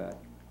to go back.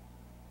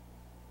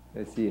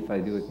 Let's see if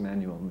I do it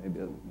manual, maybe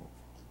it'll move.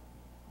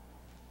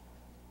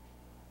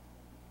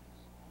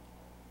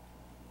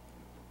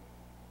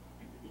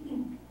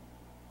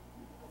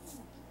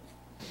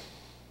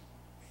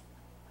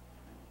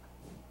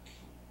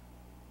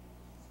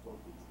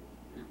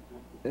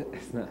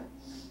 It's not.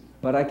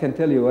 But I can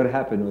tell you what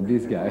happened with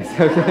these guys.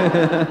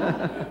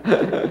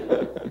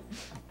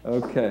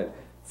 Okay.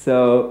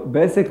 So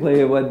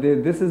basically,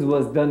 this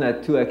was done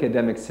at two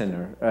academic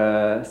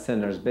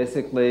centers,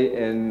 basically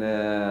in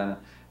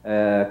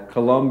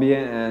Columbia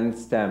and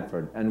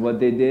Stanford. And what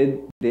they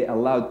did, they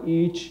allowed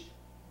each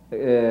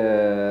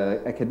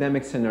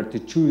academic center to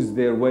choose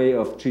their way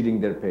of treating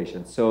their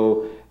patients.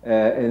 So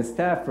in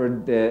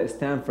Stanford,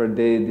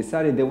 they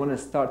decided they want to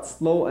start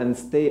slow and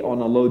stay on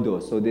a low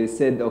dose. So they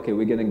said, okay,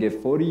 we're going to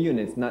give 40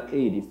 units, not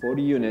 80,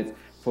 40 units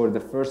for the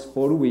first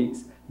 4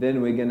 weeks.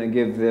 Then we're going to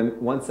give them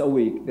once a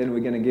week. Then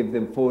we're going to give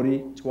them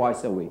 40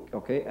 twice a week,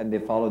 okay? And they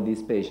followed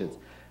these patients.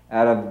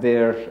 Out of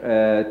their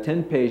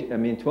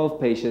 12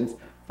 patients,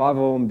 5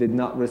 of them did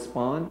not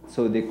respond,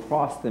 so they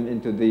crossed them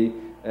into the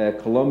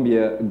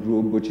Columbia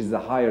group, which is a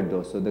higher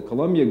dose. So the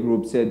Columbia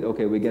group said,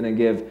 okay, we're going to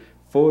give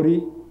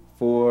 40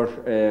 for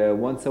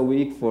once a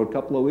week for a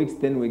couple of weeks,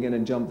 then we're going to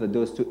jump the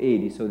dose to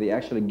 80. So they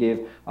actually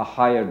gave a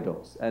higher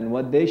dose. And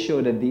what they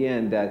showed at the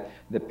end, that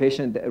the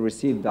patient that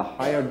received the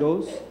higher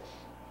dose,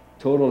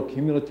 total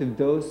cumulative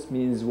dose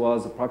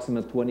was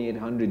approximately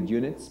 2,800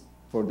 units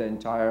for the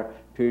entire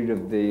period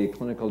of the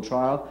clinical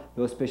trial.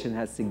 Those patients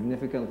had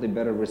significantly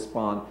better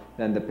response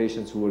than the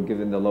patients who were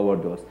given the lower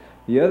dose.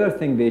 The other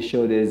thing they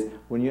showed is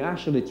when you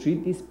actually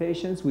treat these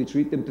patients, we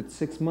treat them to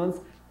 6 months.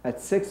 At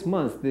 6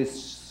 months,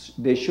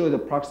 they showed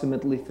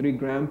approximately 3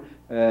 gram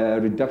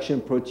reduction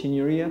in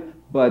proteinuria,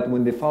 but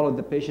when they followed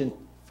the patient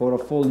for a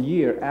full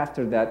year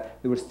after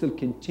that, there was still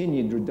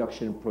continued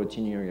reduction in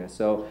proteinuria.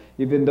 So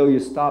even though you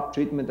stop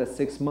treatment at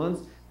 6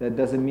 months, that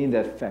doesn't mean the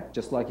effect.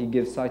 Just like you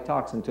give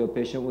Cytoxan to a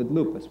patient with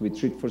lupus. We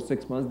treat for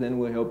 6 months, then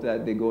we hope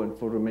that they go in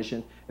full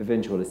remission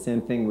eventually.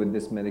 Same thing with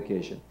this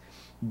medication.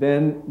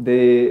 Then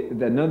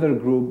another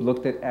group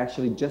looked at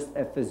actually just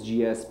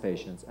FSGS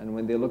patients. And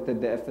when they looked at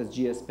the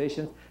FSGS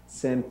patients,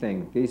 same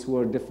thing. These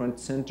were different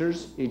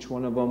centers. Each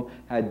one of them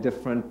had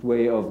different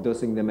way of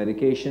dosing the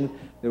medication.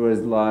 There was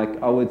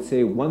like, I would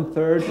say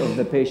 1/3 of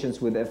the patients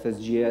with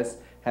FSGS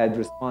had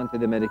responded to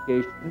the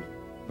medication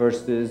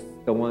versus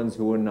the ones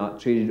who were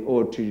not treated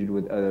or treated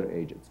with other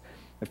agents.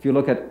 If you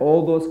look at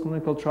all those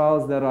clinical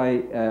trials that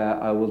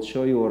I will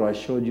show you, or I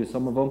showed you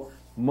some of them,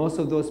 most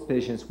of those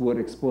patients were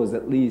exposed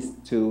at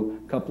least to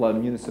a couple of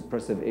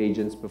immunosuppressive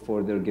agents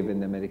before they're given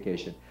the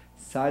medication.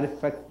 Side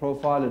effect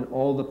profile in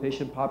all the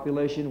patient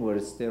population were a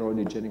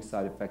steroidogenic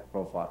side effect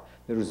profile.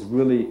 There is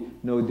really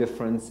no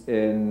difference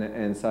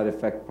in side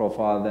effect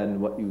profile than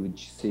what you would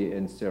see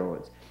in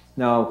steroids.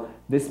 Now,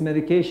 this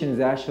medication is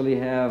actually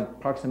have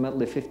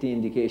approximately 50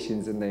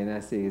 indications in the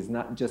United States. It's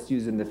not just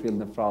used in the field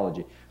of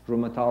nephrology.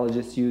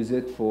 Rheumatologists use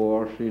it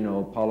for,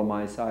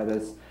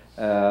 polymyositis,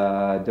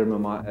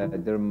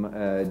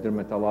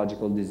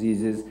 dermatological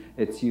diseases.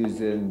 It's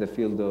used in the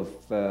field of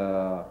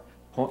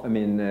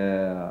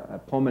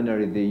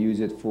pulmonary. They use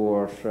it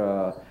for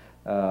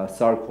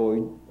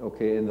sarcoid,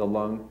 okay, in the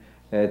lung.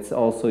 It's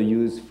also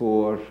used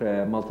for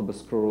multiple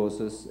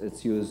sclerosis.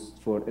 It's used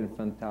for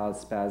infantile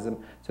spasm.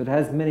 So it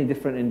has many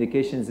different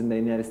indications in the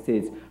United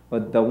States.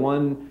 But the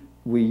one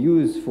we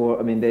use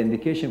for, the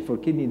indication for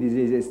kidney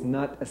disease is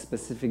not a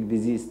specific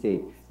disease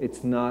state.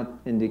 It's not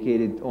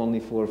indicated only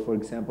for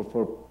example,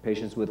 for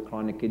patients with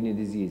chronic kidney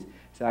disease.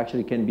 It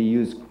actually can be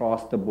used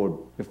across the board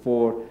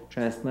before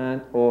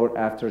transplant or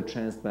after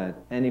transplant.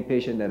 Any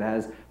patient that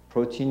has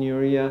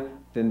proteinuria,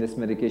 then this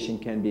medication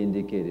can be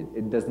indicated.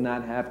 It does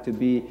not have to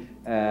be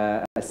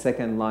a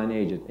second-line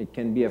agent. It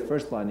can be a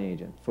first-line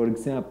agent. For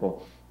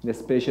example,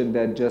 this patient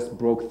that just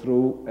broke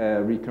through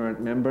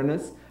recurrent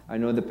membranous, I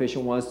know the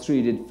patient was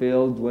treated,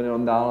 failed, went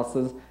on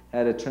dialysis,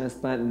 had a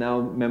transplant, now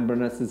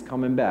membranous is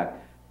coming back.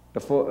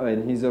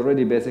 And he's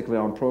already basically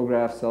on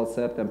Prograf,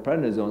 Cellcept, and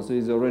prednisone, so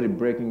he's already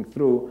breaking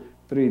through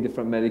 3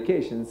 different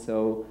medications,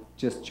 so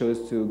just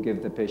chose to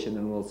give the patient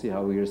and we'll see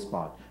how we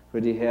respond.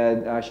 Already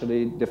had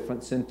actually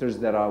different centers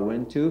that I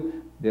went to.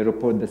 They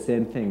report the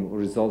same thing,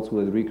 results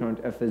with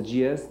recurrent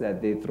FSGS, that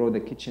they throw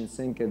the kitchen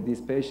sink at these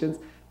patients,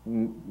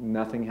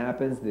 nothing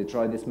happens, they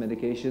try these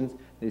medications,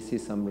 they see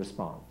some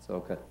response,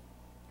 okay.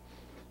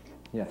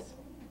 Yes?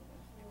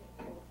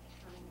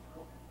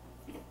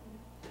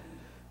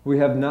 We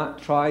have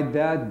not tried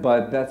that,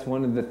 but that's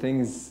one of the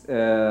things,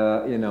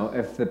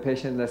 if the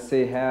patient, let's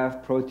say,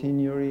 have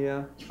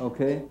proteinuria,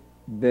 okay,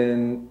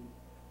 then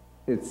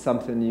it's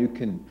something you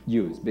can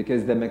use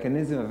because the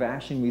mechanism of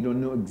action, we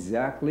don't know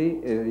exactly.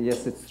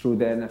 Yes, it's through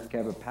the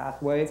NF-kappa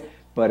pathway,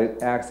 but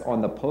it acts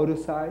on the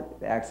podocyte,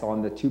 it acts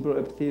on the tubular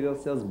epithelial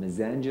cells,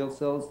 mesangial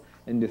cells,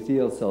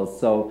 endothelial cells.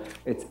 So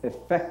its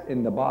effect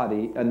in the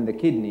body and the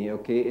kidney,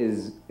 okay,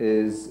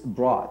 is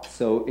broad.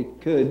 So it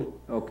could,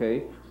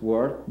 okay,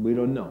 work. We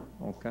don't know,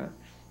 okay.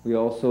 We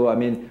also,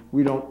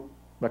 we don't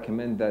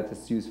recommend that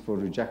it's used for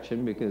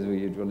rejection because we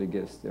usually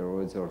give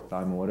steroids or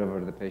thymo,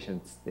 whatever the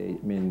patient's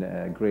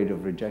grade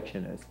of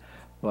rejection is.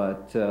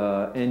 But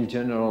in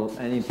general,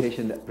 any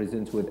patient that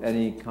presents with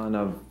any kind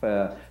of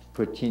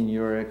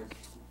proteinuric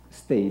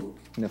state,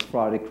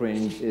 nephrotic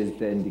range is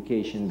the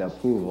indication, the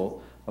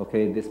approval.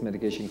 Okay, this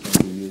medication can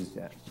be used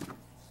at.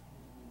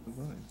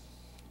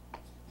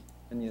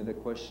 Any other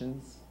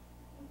questions?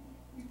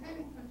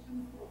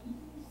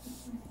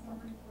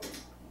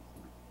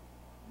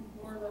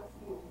 more or less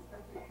the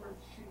expected course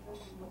of treatment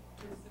and what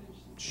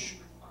percentage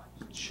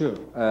response? Sure.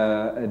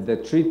 The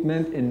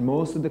treatment in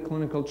most of the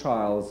clinical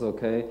trials,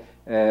 okay,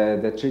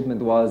 the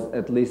treatment was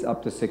at least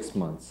up to 6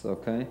 months,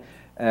 okay?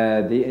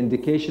 The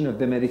indication of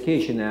the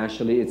medication,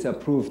 actually, it's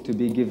approved to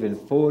be given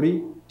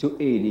 40 to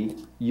 80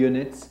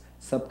 units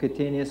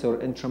subcutaneous or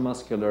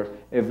intramuscular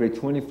every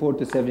 24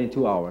 to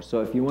 72 hours.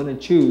 So if you want to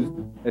choose,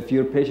 if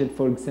your patient,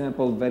 for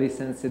example, very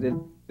sensitive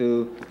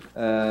to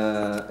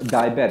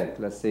diabetic,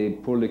 let's say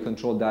poorly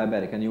controlled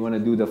diabetic, and you want to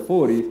do the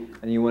 40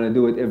 and you want to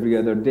do it every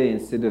other day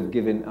instead of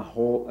giving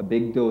a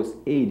big dose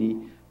 80,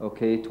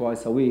 okay,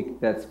 twice a week,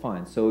 that's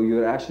fine. So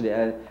you're actually,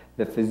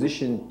 the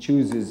physician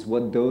chooses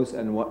what dose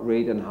and what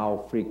rate and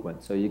how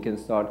frequent. So you can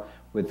start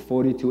with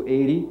 40 to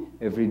 80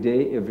 every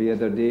day, every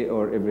other day,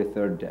 or every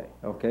third day,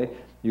 okay?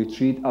 You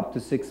treat up to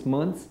 6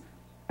 months.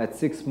 At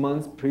 6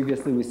 months,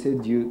 previously we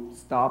said you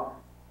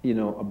stop, you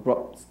know,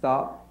 abrupt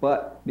stop,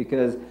 but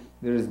because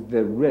there's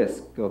the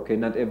risk, okay,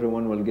 not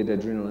everyone will get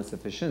adrenal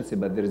insufficiency,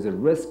 but there is a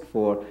risk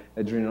for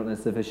adrenal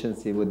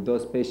insufficiency. With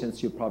those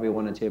patients, you probably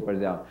want to taper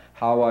down.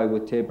 How I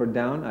would taper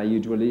down, I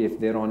usually, if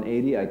they're on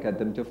 80, I cut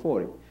them to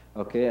 40,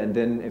 okay? And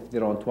then if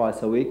they're on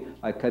twice a week,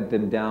 I cut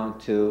them down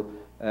to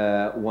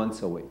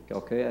once a week,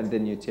 okay? And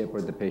then you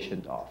taper the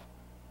patient off.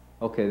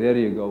 Okay, there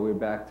you go, we're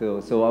back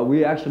to, so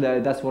we actually,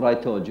 that's what I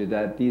told you,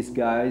 that these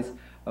guys,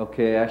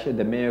 okay, actually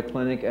the Mayo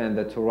Clinic and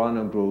the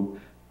Toronto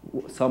group,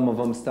 some of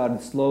them started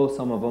slow,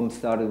 some of them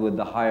started with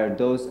the higher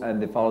dose,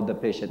 and they followed the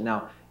patient.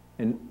 Now,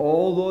 in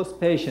all those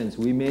patients,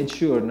 we made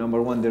sure,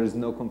 number one, there is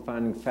no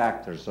confounding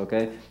factors,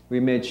 okay? We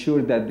made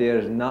sure that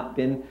there's not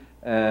been,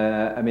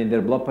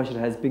 their blood pressure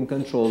has been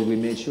controlled. We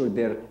made sure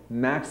they're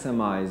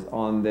maximized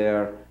on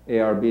their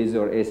ARBs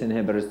or ACE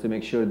inhibitors to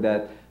make sure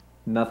that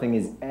nothing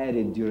is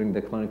added during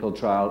the clinical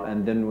trial.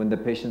 And then when the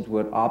patients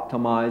were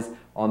optimized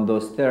on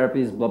those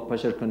therapies, blood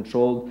pressure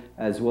controlled,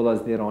 as well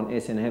as they're on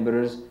ACE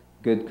inhibitors,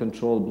 good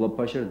controlled blood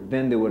pressure,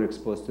 then they were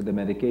exposed to the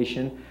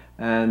medication.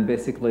 And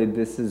basically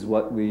this is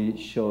what we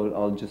showed.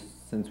 I'll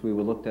just, since we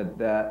looked at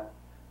that.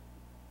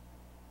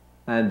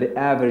 And the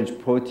average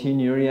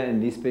proteinuria in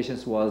these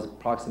patients was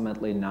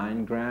approximately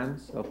 9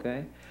 grams,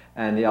 okay?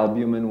 And the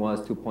albumin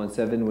was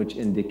 2.7, which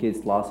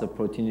indicates loss of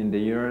protein in the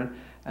urine.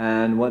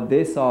 And what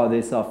they saw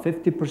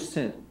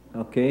 50%,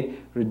 okay,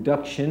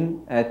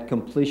 reduction at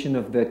completion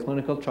of the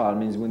clinical trial.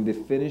 Means when they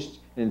finished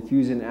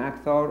infusing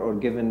Acthar or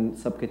given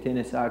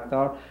subcutaneous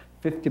Acthar,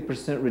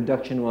 50%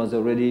 reduction was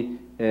already,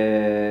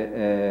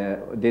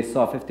 they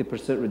saw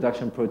 50%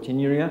 reduction in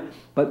proteinuria.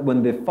 But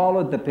when they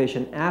followed the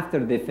patient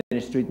after they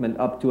finished treatment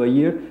up to a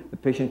year, the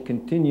patient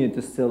continued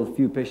to still,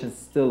 few patients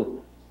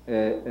still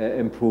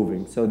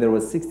improving. So there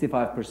was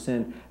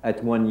 65%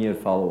 at 1 year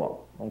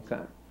follow-up,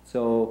 okay?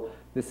 So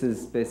this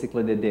is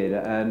basically the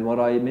data. And what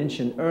I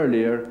mentioned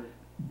earlier,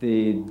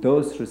 the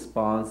dose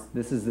response,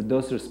 this is the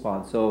dose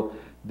response. So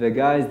the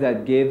guys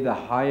that gave the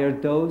higher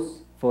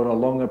dose for a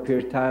longer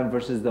period of time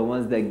versus the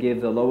ones that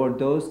gave the lower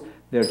dose,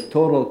 their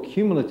total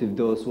cumulative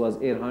dose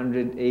was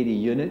 880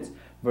 units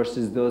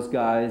versus those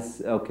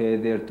guys, okay,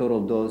 their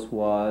total dose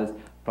was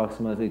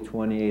approximately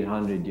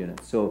 2,800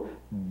 units. So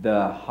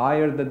the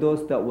higher the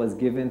dose that was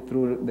given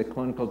through the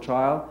clinical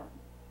trial,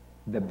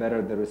 the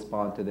better the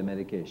response to the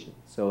medication.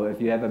 So if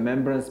you have a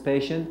membranous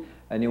patient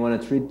and you want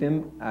to treat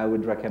them, I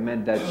would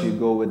recommend that you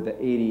go with the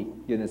 80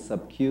 units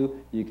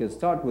sub-Q. You can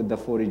start with the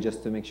 40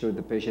 just to make sure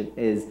the patient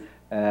is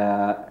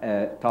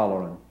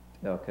tolerant,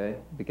 okay?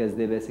 Because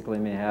they basically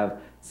may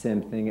have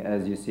same thing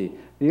as you see.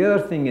 The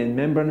other thing in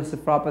membranous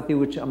nephropathy,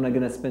 which I'm not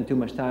going to spend too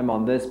much time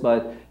on this,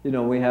 but you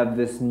know, we have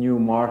this new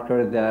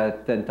marker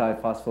that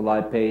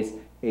anti-phospholipase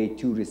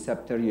A2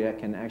 receptor. You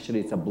can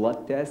actually, it's a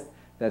blood test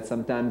that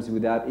sometimes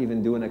without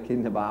even doing a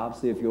kidney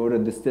biopsy, if you order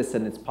this test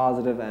and it's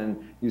positive and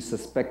you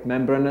suspect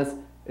membranous,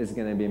 it's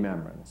going to be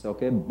membranous,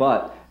 okay?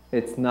 But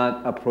it's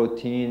not a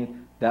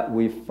protein that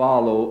we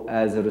follow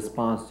as a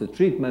response to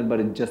treatment, but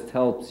it just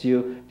helps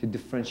you to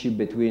differentiate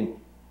between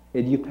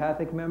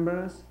idiopathic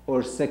membranous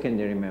or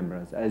secondary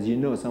membranous. As you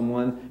know,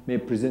 someone may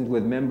present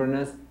with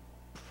membranous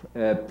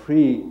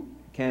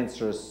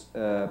pre-cancerous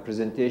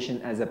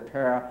presentation as a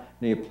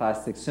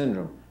paraneoplastic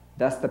syndrome.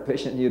 That's the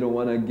patient you don't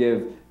want to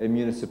give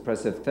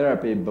immunosuppressive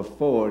therapy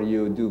before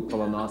you do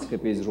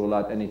colonoscopies, rule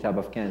out any type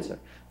of cancer.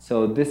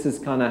 So this is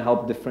kind of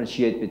help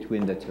differentiate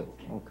between the two,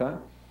 okay?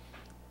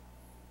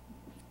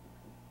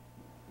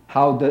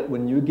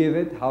 When you give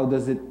it, how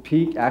does it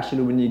peak?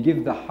 Actually, when you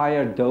give the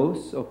higher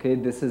dose, okay,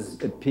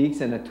 it peaks,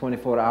 and at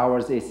 24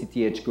 hours,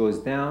 ACTH goes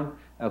down,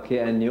 okay,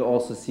 and you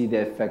also see the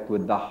effect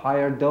with the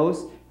higher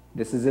dose.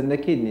 This is in the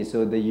kidney,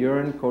 so the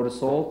urine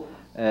cortisol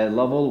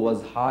level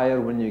was higher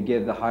when you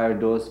give the higher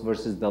dose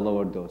versus the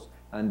lower dose.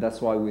 And that's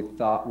why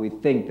we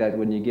think that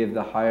when you give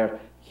the higher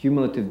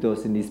cumulative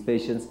dose in these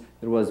patients,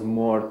 there was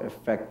more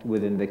effect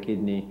within the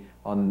kidney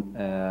on,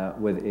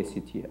 with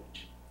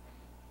ACTH.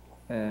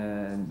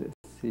 And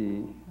let's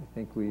see, I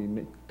think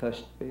we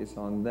touched base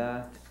on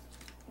that.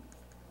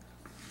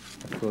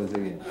 It goes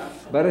again.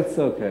 But it's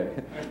okay.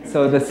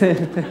 So the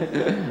same,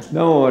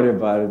 don't worry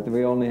about it.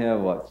 We only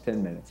have, what,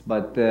 10 minutes.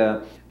 But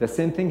the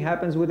same thing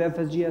happens with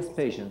FSGS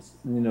patients.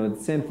 You know,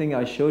 the same thing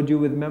I showed you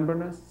with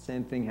membranous,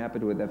 same thing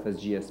happened with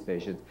FSGS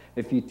patients.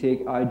 If you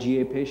take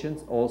IgA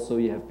patients, also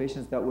you have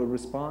patients that will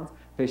respond,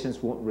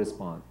 patients won't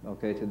respond,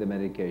 okay, to the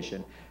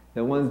medication.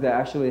 The ones that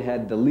actually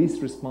had the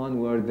least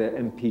respond were the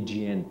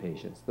MPGN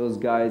patients. Those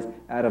guys,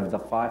 out of the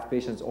 5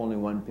 patients, only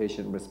 1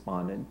 patient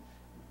responded.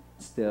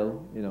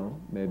 Still, you know,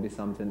 maybe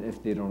something,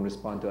 if they don't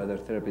respond to other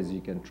therapies,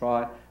 you can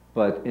try.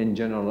 But in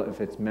general,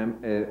 if it's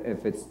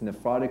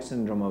nephrotic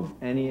syndrome of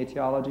any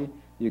etiology,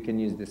 you can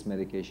use this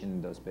medication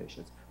in those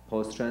patients.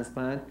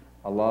 Post-transplant,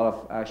 a lot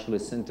of actually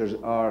centers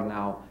are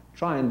now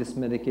trying this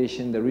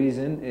medication. The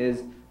reason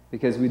is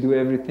because we do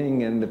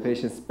everything, and the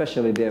patients,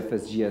 especially the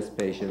FSGS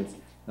patients,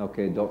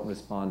 okay, don't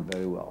respond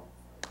very well.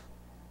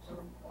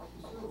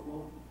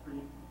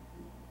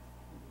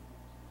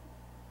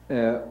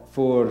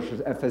 For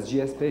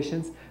FSGS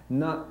patients,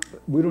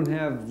 we don't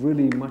have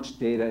really much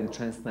data in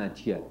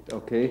transplant yet,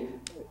 okay?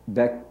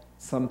 That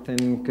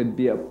something could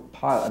be a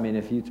pilot. I mean,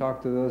 if you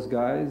talk to those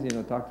guys, you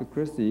know, talk to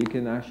Christy, you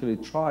can actually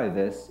try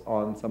this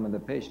on some of the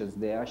patients.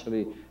 They're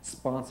actually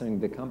sponsoring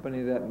the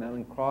company that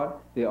Mallinckrodt,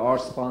 they are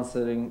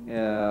sponsoring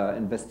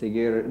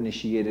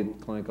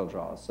investigator-initiated clinical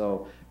trials.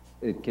 So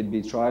it could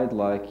be tried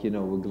like, you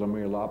know, with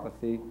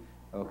glomerulopathy,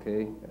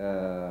 okay?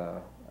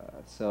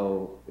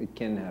 So it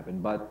can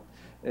happen. But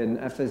in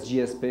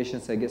FSGS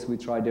patients, I guess we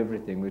tried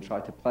everything. We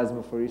tried to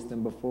plasmapheresis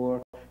them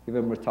before,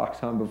 even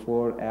rituximab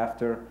before,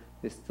 after,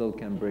 they still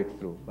can break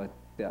through. But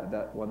yeah,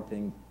 that one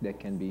thing that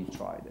can be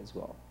tried as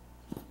well.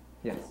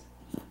 Yes?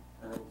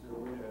 So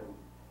we're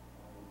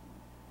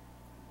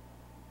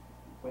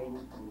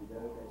acquainted with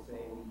those, I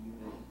say, any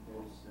unit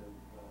dose of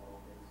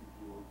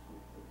ACTH with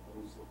the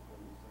dose of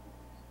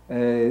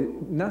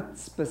 27. Not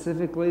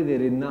specifically, they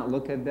did not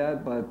look at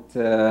that, but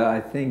I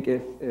think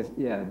if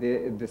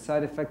the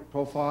side effect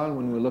profile,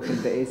 when we look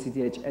at the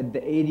ACTH at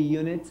the 80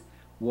 units,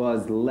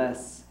 was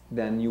less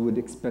than you would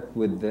expect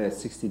with the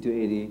 60 to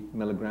 80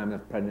 milligram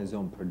of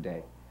prednisone per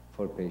day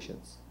for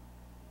patients.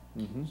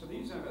 Mm-hmm. So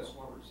these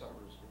MS1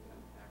 receptors can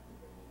then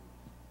activate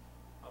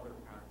other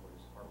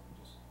pathways apart from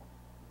just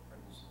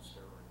prednisone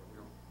steroid.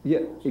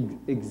 Yeah,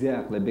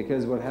 exactly,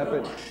 because what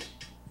happened...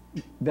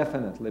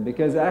 Definitely,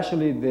 because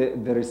actually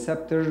the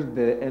receptor,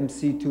 the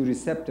MC2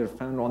 receptor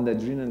found on the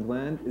adrenal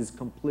gland is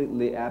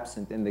completely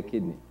absent in the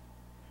kidney.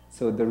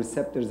 So the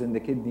receptors in the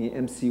kidney,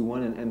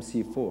 MC1 and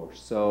MC4.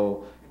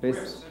 So the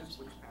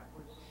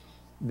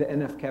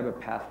NF-kappa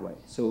pathway.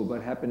 So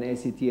what happened,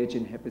 ACTH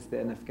inhibits the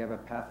NF-kappa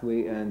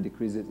pathway and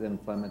decreases the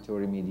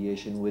inflammatory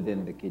mediation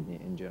within the kidney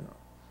in general.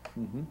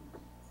 Mm-hmm.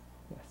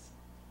 Yes.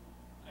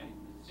 It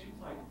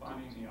seems like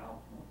finding the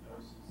optimal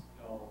dose is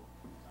still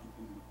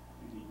something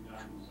to be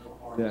done. So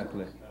far,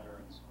 exactly. It's better,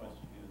 and the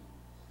question is,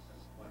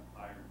 what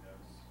higher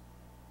dose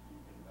do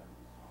you get better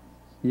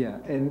response? Yeah,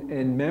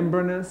 in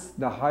membranous,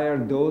 the higher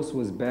dose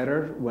was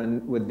better.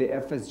 When with the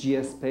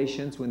FSGS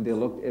patients, when they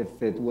looked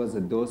if it was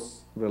a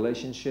dose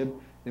relationship,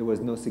 there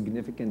was no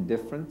significant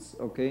difference,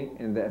 okay,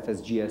 in the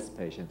FSGS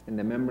patients. In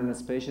the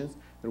membranous patients,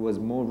 there was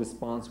more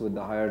response with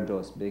the higher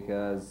dose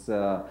because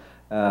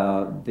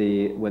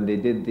when they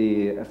did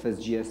the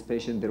FSGS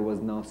patient, there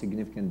was no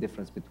significant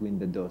difference between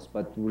the dose.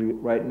 But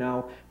right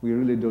now, we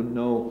really don't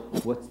know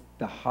what's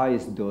the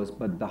highest dose,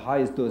 but the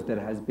highest dose that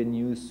has been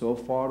used so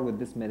far with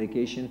this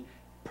medication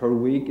per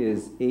week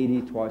is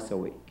 80 twice a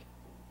week.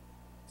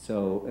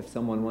 So if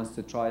someone wants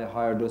to try a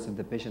higher dose, if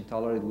the patient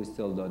tolerates, we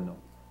still don't know.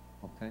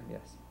 Okay,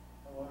 yes.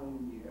 How long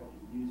do you have to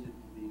use it to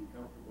be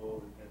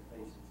comfortable that that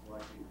patient's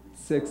likely to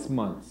respond? 6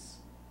 months.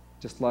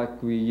 Just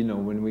like we, you know,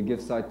 when we give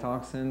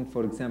cytoxin,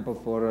 for example,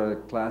 for a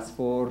class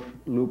 4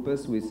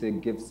 lupus, we say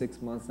give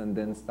 6 months and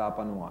then stop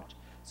and watch.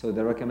 So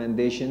the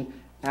recommendation,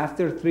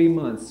 after 3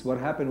 months, what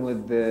happened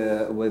with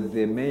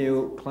the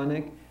Mayo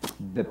Clinic,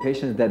 the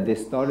patients that they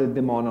started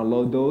them on a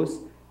low dose,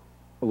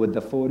 with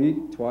the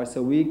 40 twice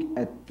a week,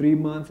 at 3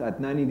 months,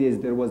 at 90 days,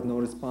 there was no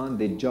response.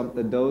 They jumped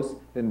the dose,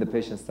 then the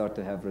patients start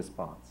to have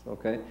response,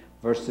 okay?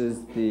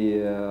 Versus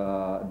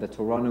the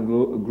Toronto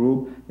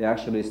group, they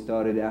actually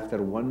started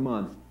after 1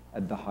 month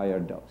at the higher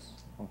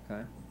dose,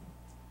 okay?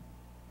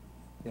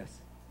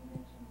 Yes?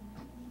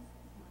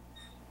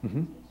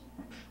 Mm-hmm.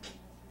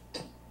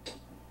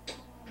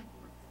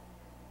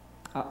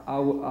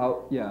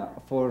 Yeah,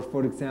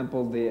 for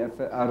example,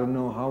 I don't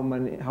know how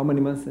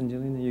many months,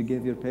 Angelina, you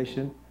gave your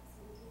patient?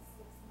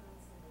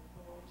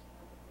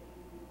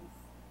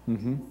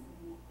 Mm-hmm.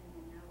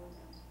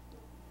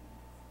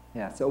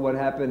 Yeah, so what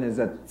happened is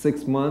at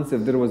 6 months,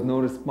 if there was no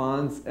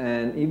response,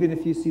 and even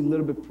if you see a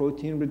little bit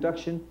protein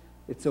reduction,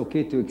 it's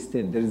okay to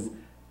extend.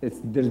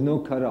 There's no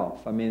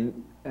cutoff. I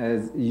mean,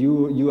 as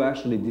you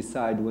actually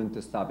decide when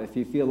to stop. If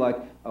you feel like,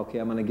 okay,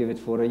 I'm gonna give it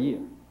for a year,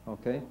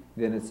 okay,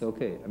 then it's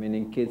okay. I mean,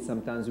 in kids,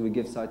 sometimes we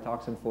give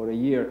cytoxin for a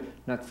year,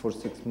 not for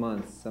 6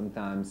 months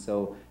sometimes,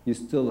 so you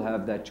still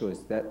have that choice.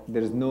 That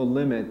there's no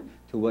limit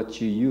to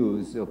what you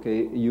use,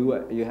 okay?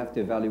 You have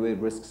to evaluate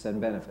risks and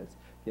benefits.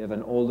 You have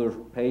an older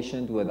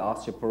patient with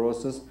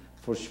osteoporosis,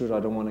 for sure I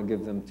don't want to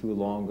give them too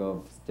long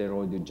of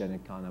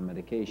steroidogenic kind of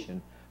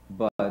medication.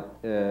 But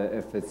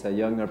if it's a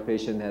younger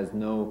patient has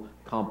no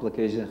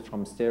complications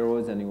from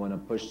steroids and you want to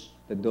push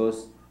the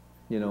dose,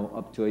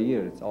 up to a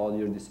year, it's all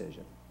your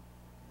decision.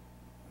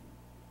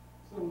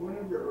 So in one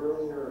of your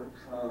earlier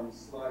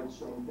slides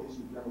showing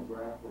patient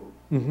demographics,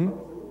 Mm-hmm. I was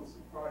a little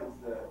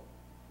surprised that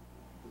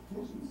the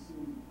patients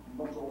seem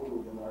much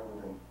older than I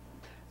would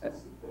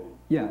anticipate.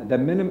 Yeah, the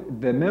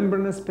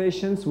membranous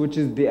patients, which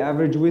is the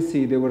average we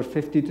see, they were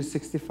 50 to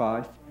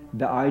 65.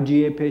 The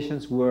IgA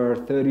patients were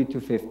 30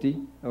 to 50,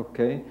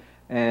 okay?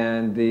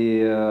 And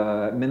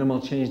the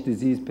minimal change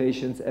disease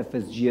patients,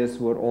 FSGS,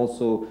 were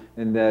also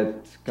in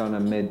that kind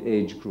of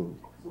mid-age group.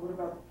 So what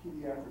about the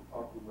pediatric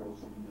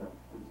population that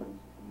presents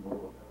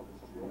with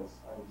FSGS,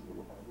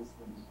 IgA? Has this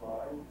been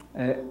tried?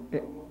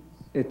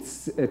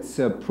 It's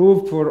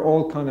approved for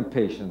all kind of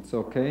patients,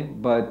 okay?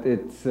 But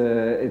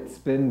it's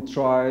been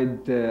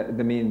tried.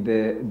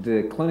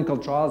 The clinical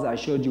trials I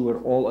showed you were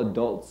all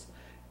adults.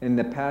 In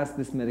the past,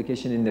 this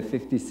medication in the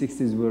 50s,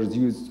 60s was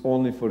used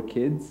only for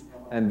kids,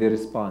 and they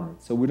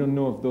responded. So we don't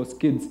know if those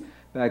kids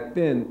back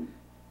then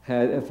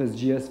had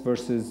FSGS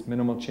versus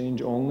minimal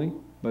change only,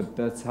 but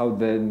that's how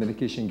the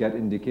medication got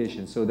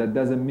indication. So that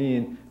doesn't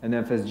mean an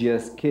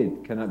FSGS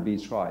kid cannot be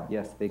tried.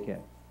 Yes, they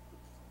can.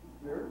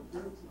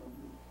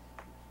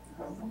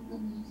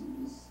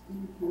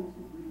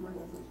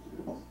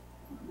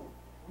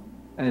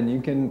 And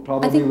you can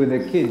probably, with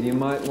a kid, you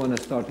might want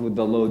to start with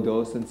the low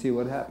dose and see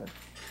what happens.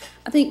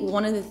 I think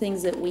one of the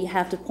things that we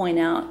have to point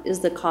out is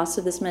the cost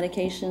of this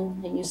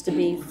medication. It used to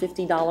be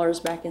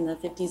 $50 back in the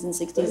 50s and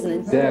 60s, and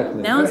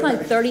Exactly. now it's like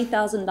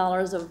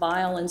 $30,000 a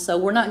vial, and so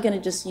we're not going to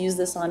just use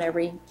this on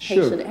every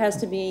patient. Sure. It has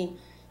to be,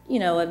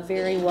 a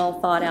very well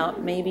thought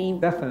out, maybe,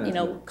 Definitely.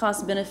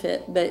 cost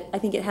benefit, but I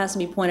think it has to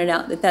be pointed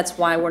out that that's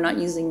why we're not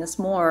using this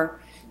more.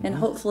 And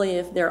hopefully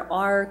if there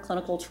are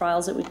clinical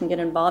trials that we can get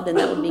involved in,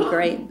 that would be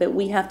great, but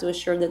we have to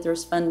assure that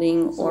there's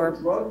funding So or a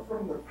drug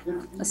from the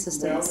 50s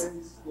assistance.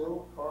 nowadays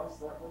still costs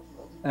that much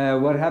money?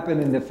 What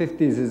happened in the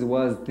 50s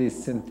was the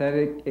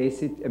synthetic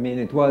ACTH. I mean,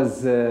 it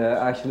was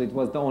actually it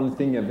was the only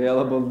thing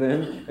available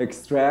then.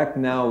 Extract.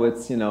 Now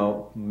it's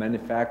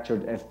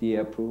manufactured,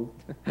 FDA approved.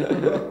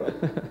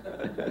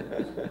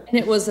 And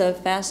it was a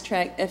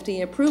fast-track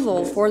FDA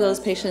approval for those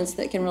patients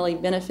that can really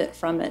benefit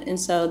from it. And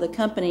so the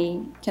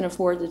company can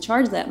afford to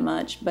charge that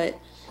much, but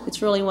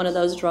it's really one of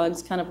those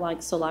drugs, kind of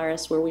like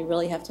Solaris, where we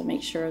really have to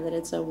make sure that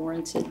it's a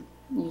warranted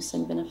use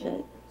and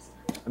benefit.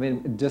 I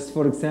mean, just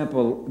for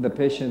example, the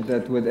patient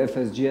that with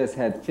FSGS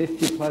had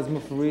 50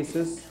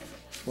 plasmapheresis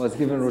was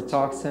given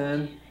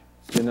Rituxan,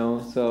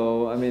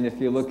 So, I mean,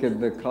 if you look at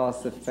the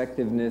cost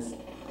effectiveness,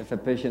 if a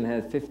patient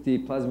had 50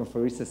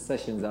 plasmapheresis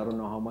sessions, I don't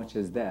know how much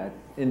is that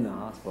in the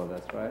hospital,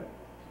 that's right.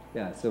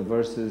 Yeah, so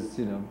versus,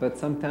 but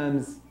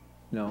sometimes,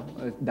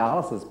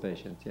 dialysis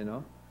patients,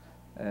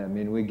 I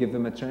mean, we give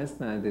them a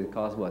transplant, it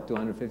costs what,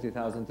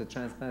 $250,000 to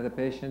transplant a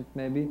patient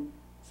maybe?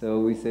 So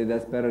we say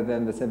that's better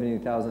than the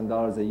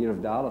 $70,000 a year of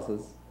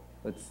dialysis,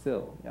 but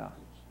still, yeah.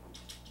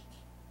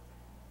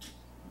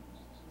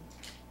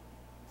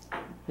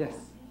 Yes?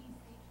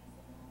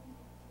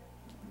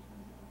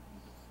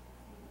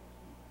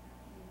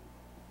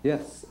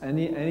 Yes,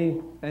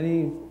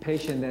 any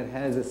patient that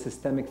has a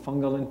systemic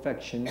fungal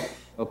infection,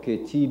 okay,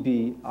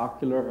 TB,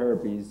 ocular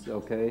herpes,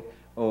 okay,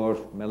 or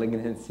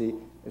malignancy,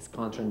 is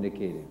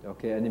contraindicated,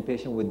 okay? Any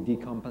patient with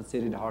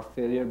decompensated heart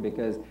failure,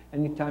 because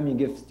anytime you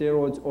give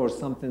steroids or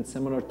something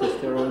similar to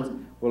steroids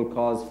will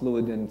cause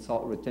fluid and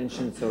salt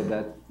retention, so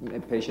that a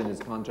patient is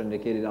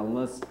contraindicated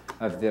unless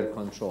if they're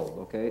controlled,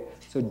 okay?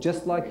 So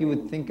just like you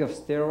would think of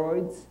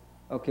steroids,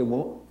 okay,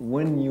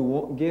 when you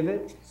won't give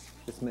it,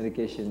 this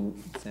medication,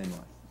 same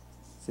way.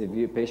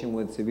 Severe patient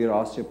with severe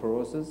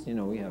osteoporosis,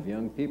 we have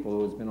young people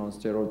who's been on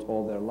steroids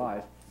all their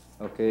life,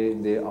 okay?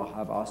 They all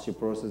have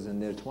osteoporosis in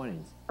their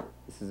 20s.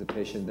 This is a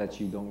patient that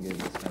you don't give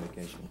this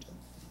medication to.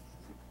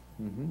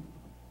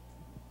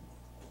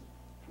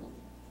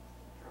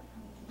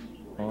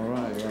 All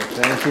right, well,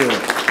 thank you.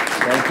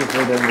 Thank you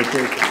for the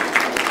invitation.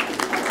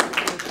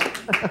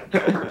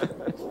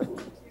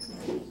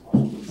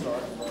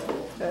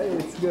 Hey,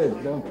 it's good,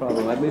 no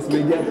problem. At least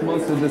we get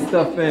most of the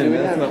stuff in,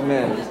 that's what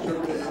matters.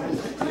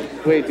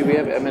 Wait, do we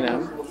have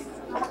M&M?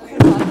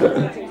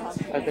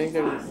 I think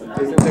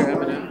isn't there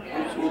M&M?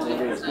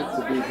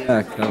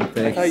 Yeah, come,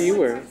 thanks. I thought you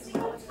were.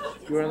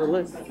 You were on the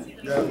list.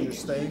 You're having your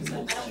stain?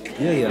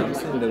 Yeah, I'm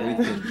saying that we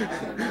can.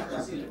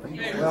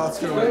 Well, it's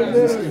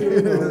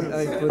going I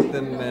put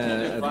them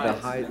at the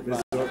height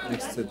resort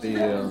next to the.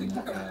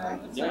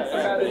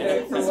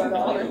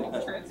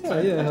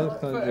 Yeah, health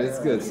country. It's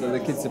good. So the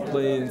kids are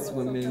playing,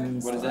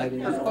 swimming, sliding.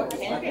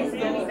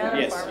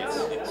 Yes.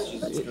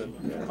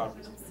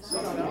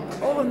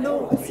 Oh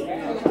no! So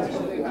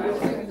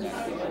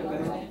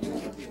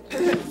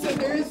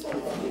there is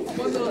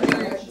one little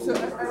area, so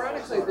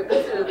ironically, the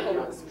visitor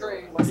public is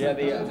great. Yeah,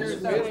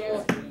 There's a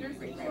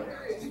remote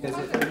area Is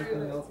it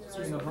anything else? So,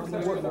 how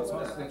much would it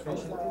cost the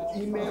patient?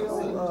 Email,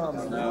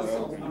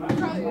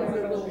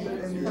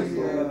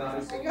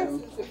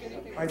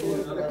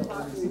 ideas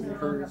about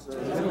speakers, or,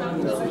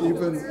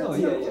 even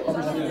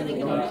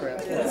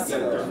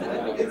non-transfer.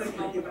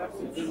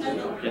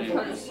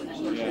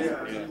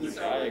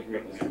 I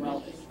agree.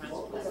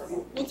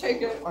 We'll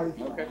take it.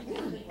 Okay.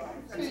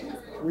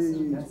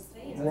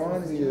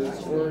 Ronnie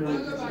is already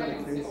in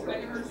communication.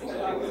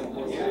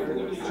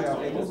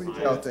 We'll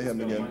reach out to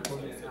him again.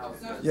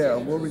 Yeah,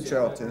 we'll reach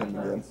out to him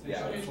again.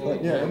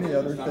 But yeah, any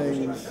other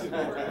things,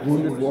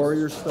 Wounded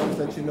Warrior stuff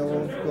that you know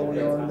of going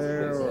on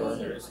there,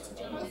 or?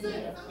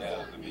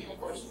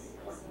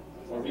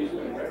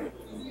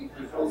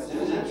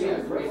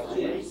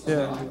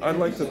 Yeah, I'd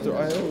like to throw,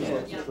 I always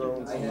like to throw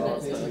in some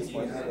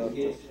non-transplant stuff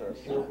just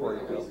to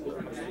break up.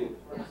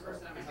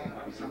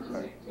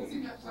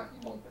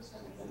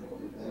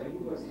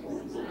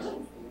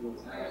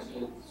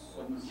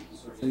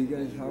 So you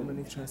guys, how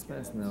many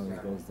transplants now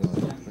it goes down?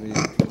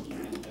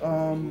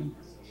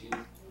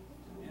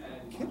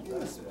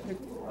 Kidneys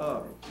picked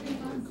up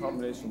in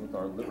combination with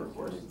our liver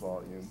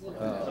volume.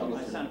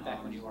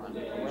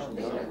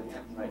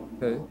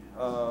 Okay.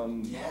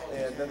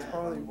 And that's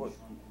probably what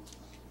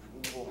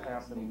will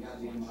happen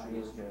when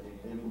you get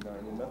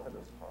 89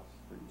 Methodist costs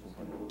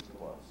 200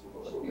 plus,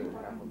 but they're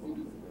half of them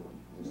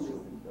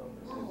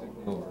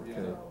Oh,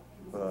 okay.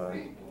 But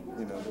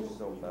you know, they're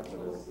still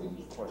Methodist and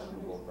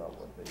questionable about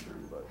what they do,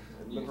 but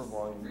liver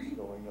volume is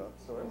going up,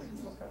 so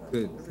everything's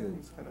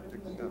kind of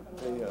picking up.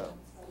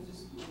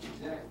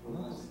 They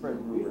spread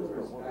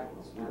rumors,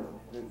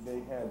 but they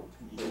had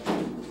two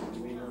patients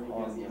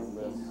on the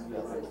list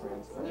that were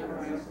transplanted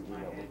recently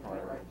that were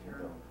prior to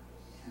them.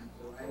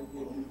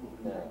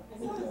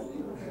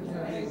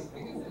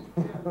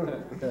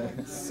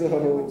 So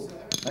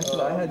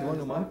actually, I had one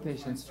of my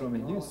patients from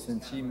Houston.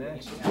 She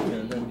matched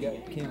and then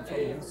came from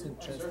Houston,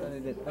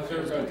 transplanted it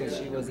afterwards because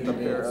she was in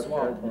the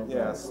swap.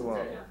 Yeah,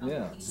 swap.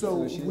 Yeah.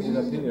 So she ended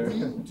up here. We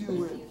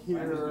do it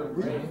here.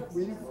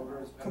 We've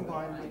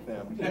combined with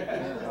them.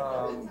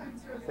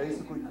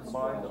 Basically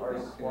combined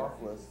our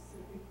swap list.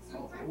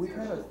 We've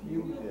had a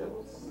few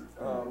hits.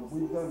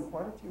 We've done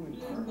quite a few in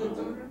Germany.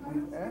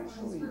 We've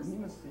actually,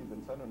 Nina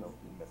Stevens, I don't know if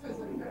you met her,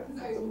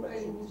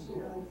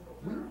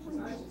 we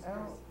reached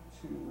out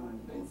to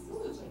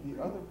the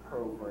other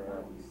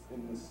programs in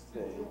the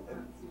state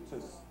and to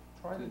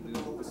try to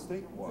develop a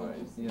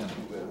statewide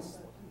list.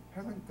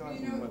 Haven't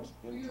gotten much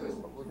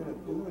interest, but we're going to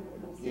do it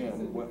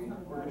again. We're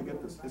going to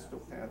get this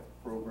histopath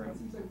program,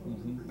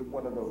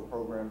 one of those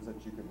programs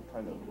that you can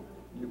kind of,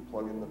 you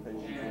plug in the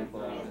patient's info,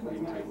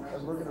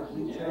 and we're going to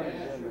reach out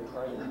again to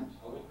try to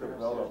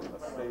develop a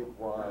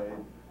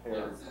statewide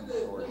paired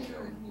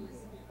consortium.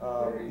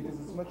 Because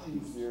it's much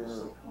easier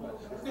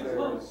if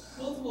there's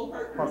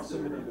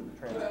proximity to the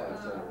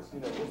transplant centers. You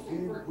know,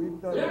 we've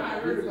done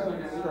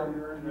some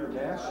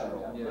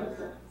international.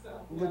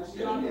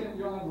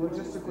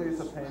 Logistically, it's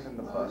a pain in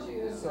the butt.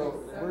 So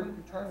we're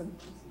trying to,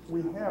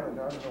 we have, and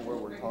I don't know where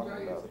we're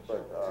talking about it,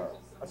 but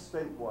a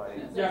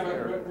statewide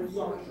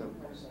consortium.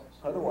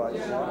 Otherwise,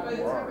 a lot of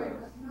them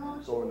are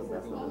going to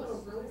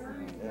Methodist.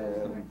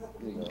 And,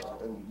 you know,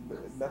 and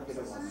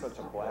Methodist is such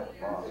a black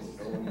box.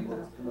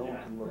 No one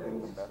can look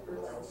into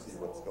Methodist and see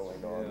what's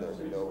going on there.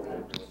 They know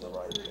they're doing the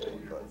right thing,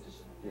 but,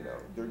 you know,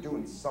 they're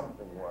doing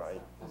something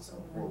right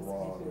or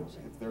wrong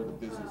if they're the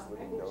busiest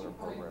living donor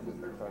program in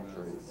the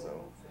country.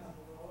 So.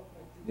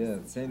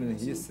 Yeah, same in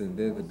Houston.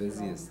 They're the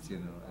busiest, you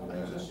know. And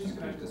I think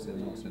they're just in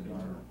Houston.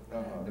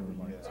 Never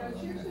mind. So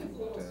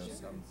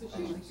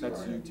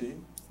that's UT?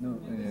 No,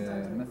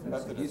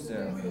 Methodist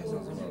Houston is as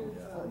well.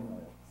 Yeah.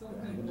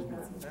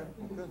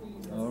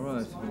 All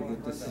right.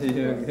 Good to see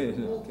you again.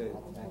 Okay.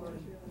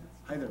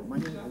 Hi there. My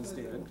name is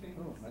David.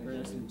 Very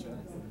nice to meet you.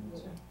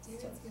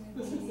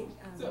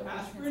 So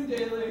aspirin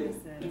daily.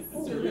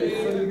 So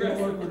you're going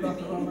to work with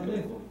Dr.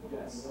 Ramanujan?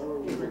 Yes.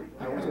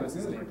 I was his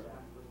assistant.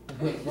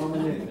 You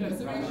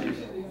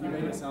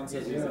made it sound so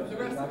easy.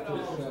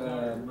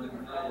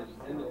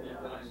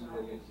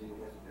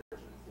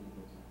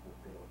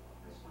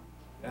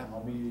 Yeah, I'm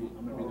gonna be doing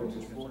the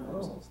transfer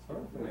process.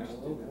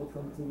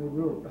 Welcome to the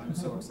group. I'm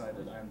so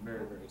excited. I'm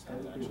very, very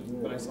excited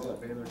actually. But I saw that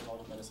Baylor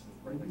College of Medicine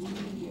is right next to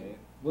the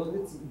Well,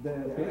 it's the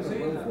Baylor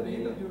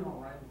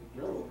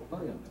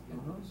Oh yeah.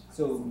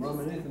 So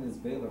Ramanujan is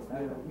Baylor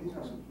faculty.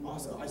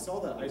 Awesome. I saw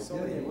that. I saw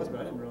that he was, but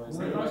I didn't realize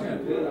that.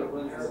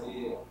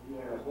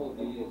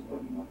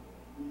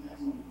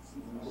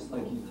 Just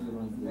like UT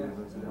runs the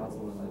University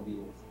Hospital and the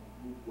VA.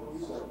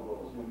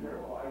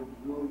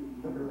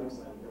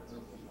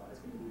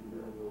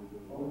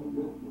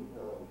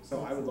 So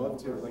I would love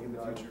to, like in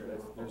the future,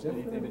 if there's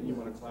anything that you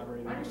want to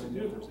collaborate on, if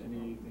there's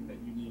anything that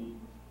you need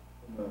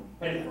from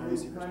a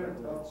pharmacy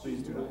perspective,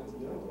 please do not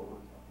hesitate.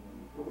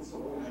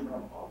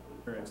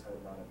 Very excited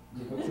about it.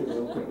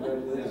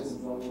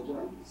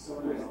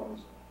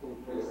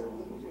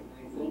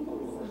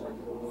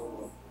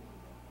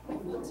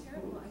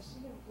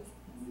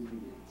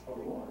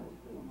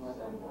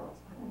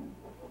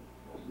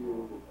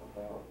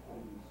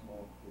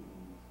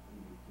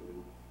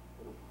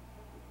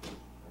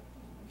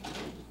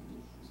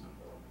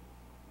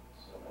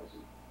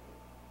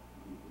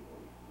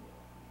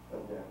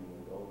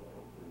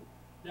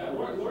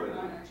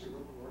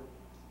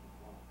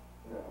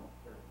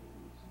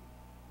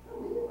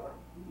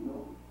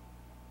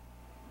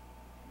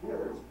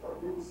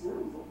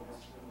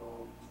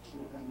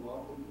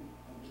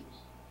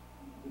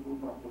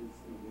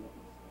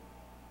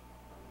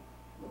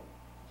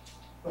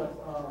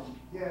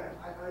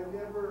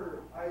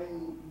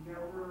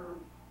 never.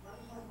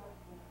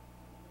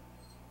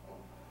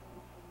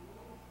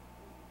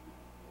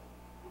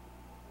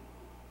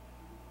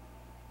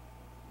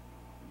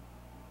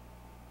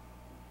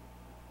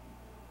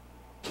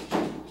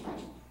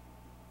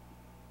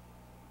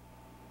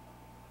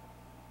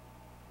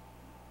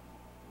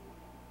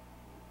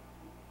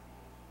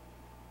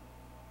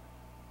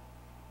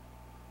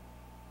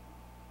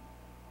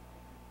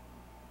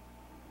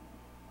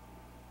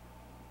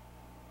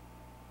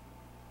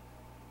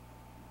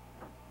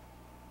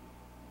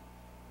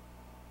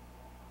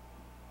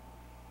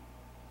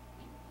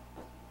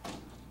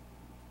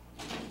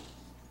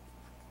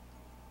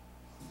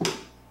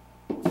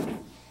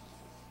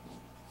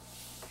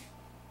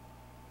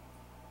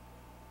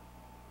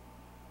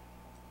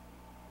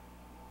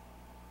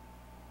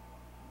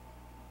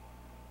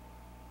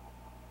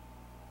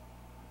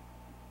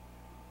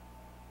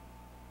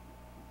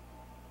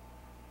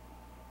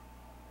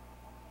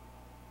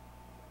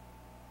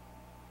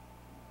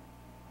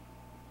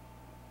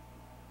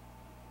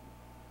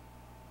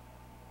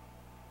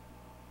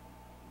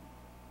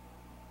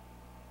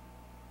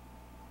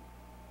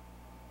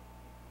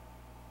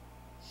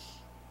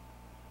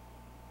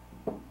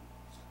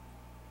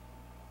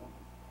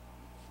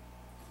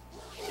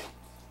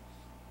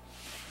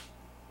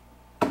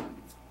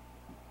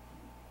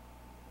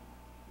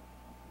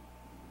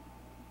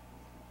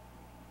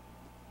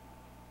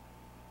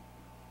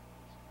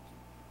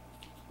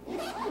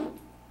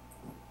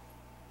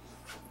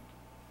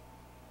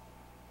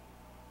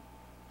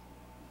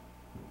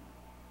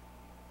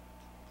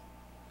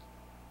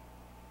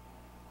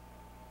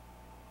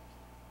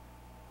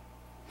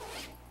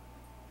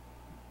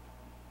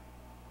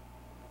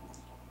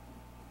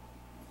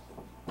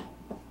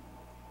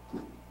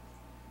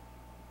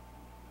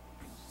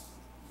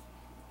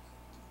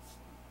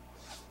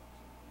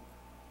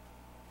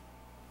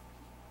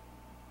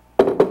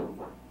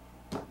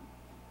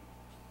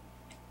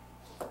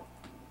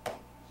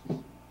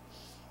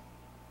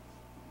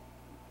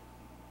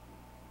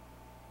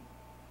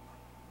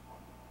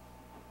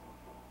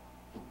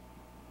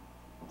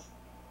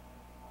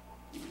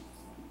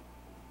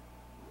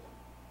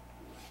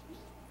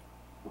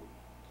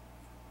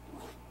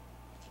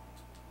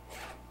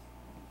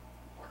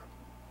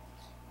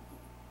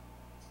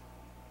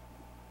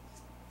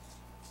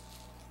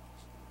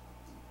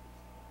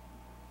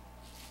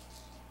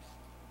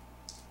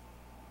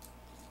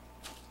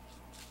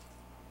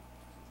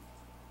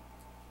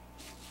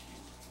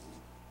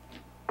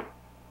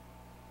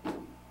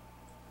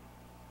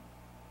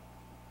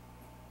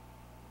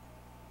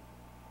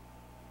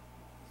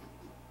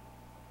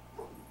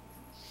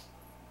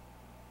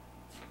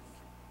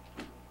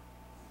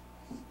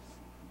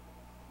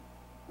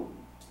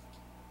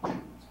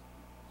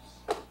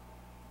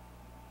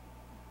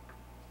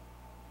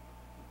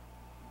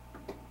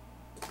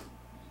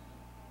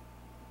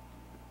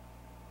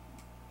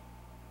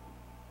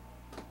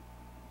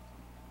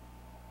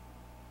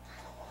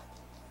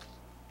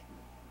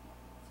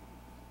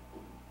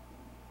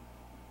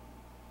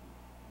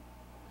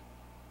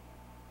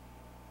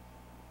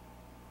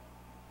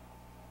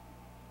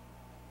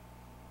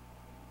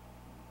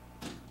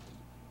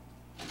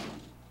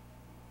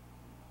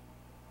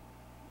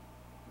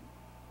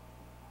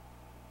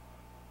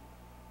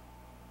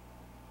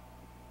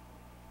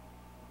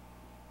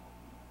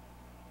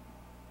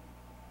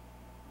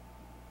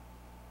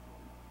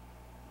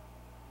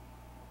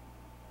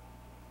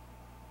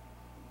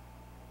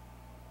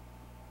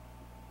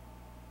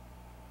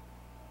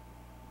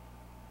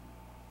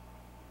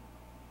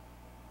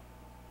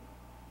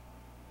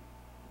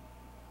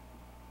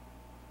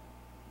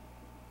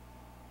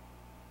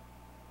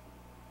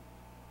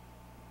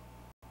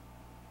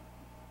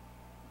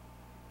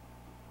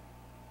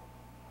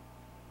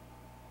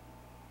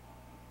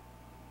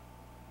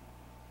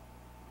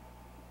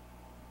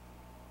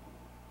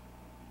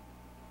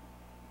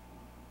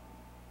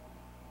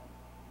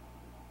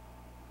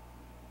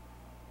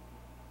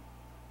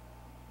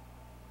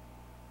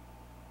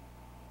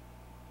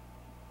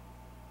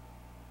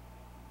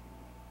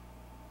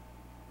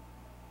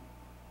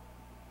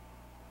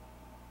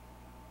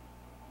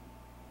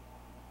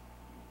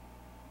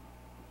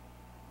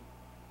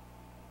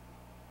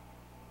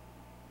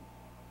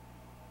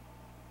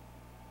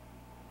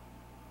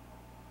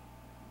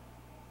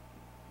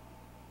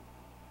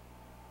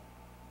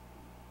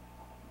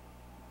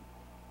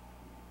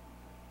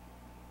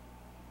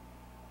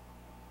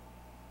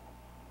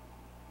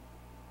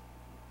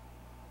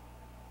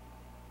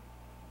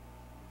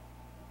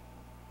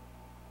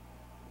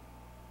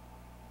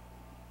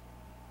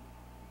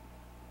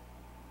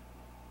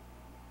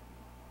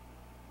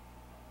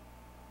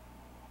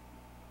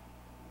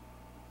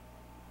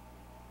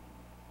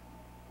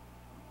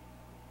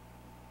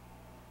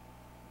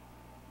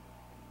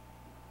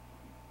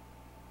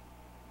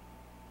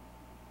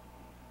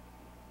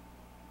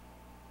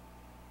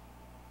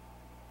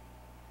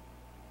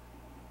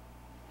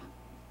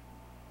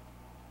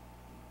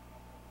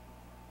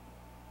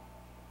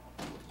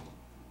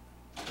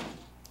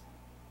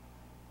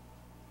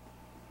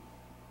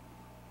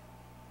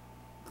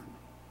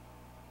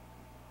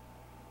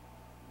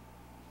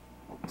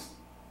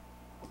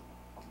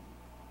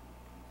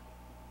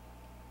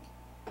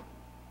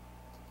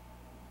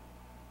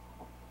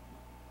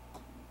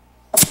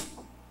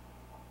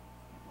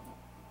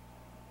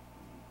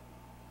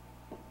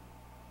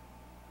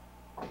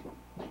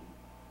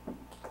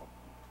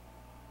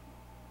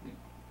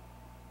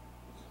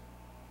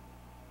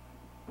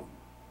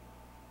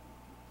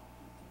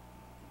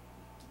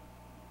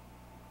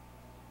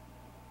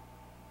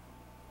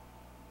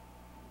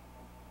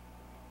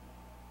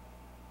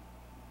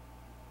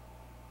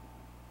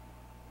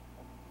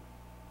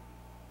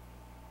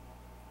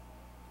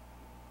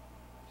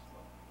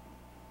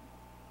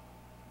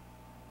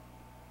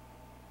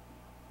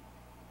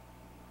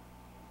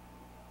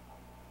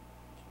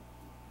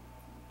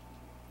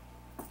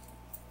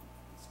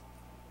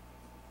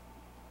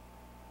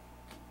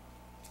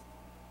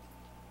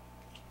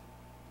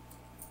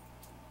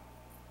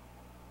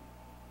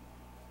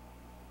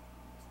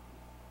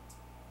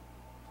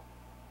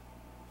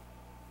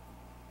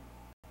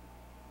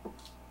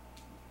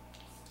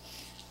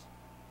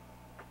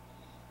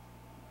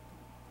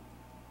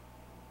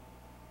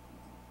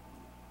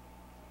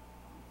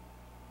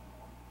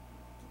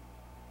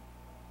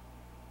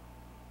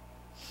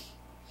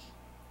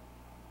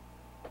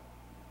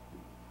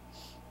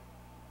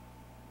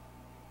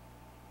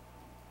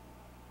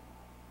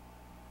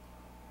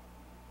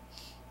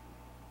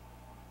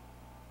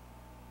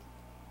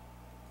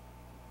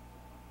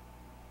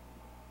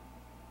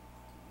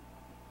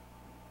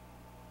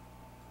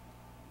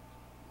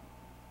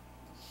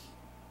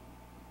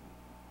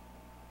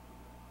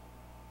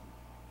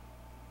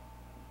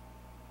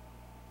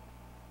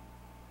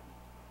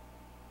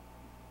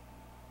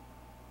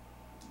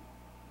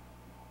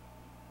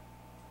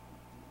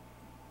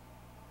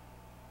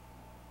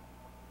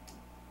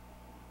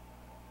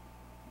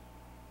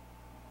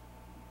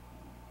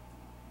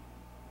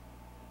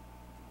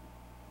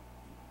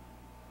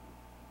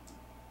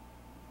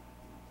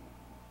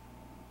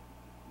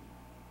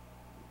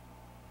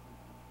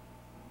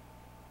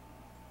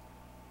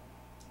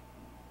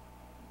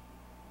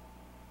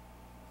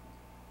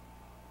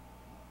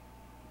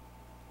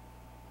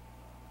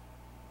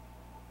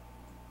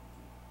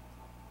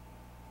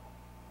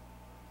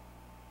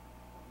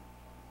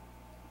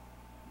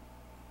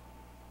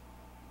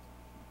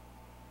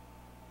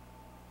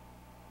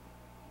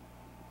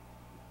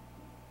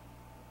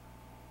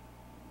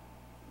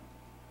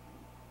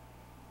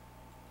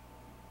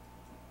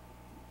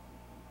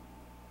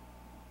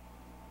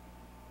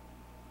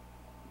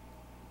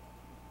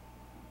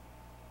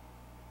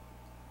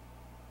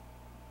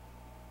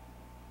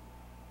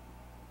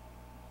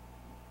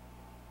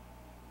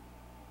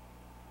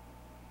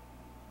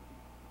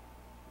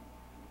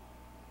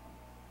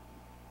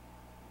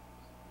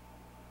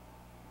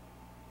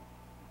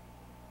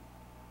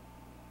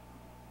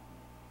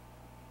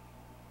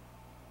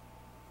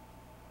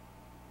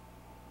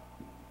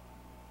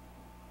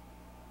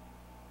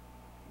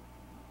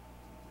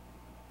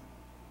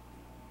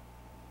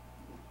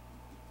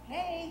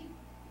 Hey,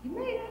 you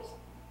made it.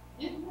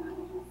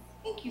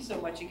 Thank you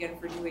so much again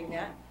for doing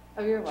that.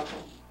 Oh, you're welcome.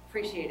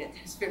 Appreciate it.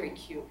 That's very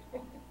cute.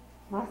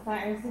 Last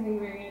night I was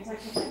thinking we were going to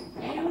text you.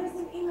 Hey, I'm going to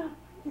send an email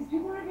because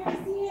people are going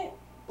to see it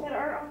that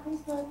are on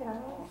Facebook and I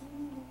don't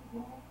see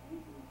it.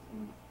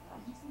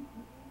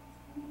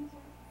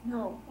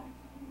 No.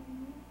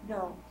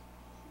 No.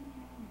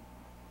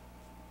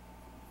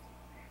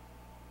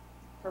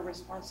 For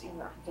response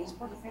email on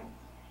Facebook?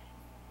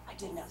 I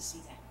did not see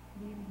that.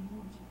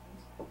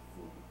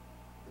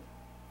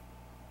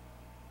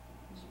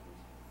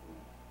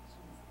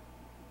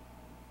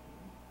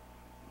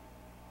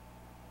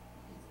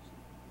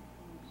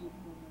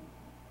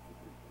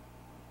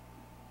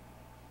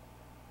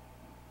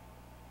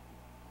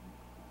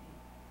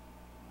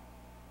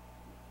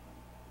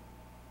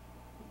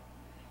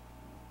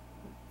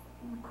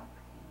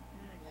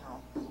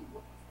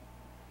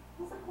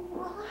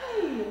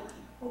 Why?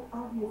 Like,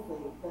 obviously,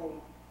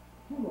 like,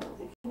 who knows?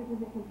 It could have been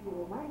the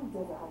computer. Mine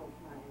does it all the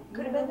time.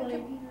 Could have been the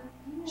computer.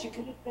 She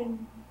could have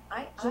been.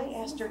 I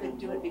asked her to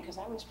do it because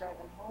I was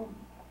driving home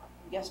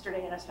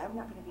yesterday, and I said I'm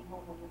not going to be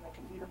home with my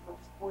computer for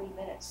 40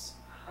 minutes,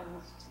 and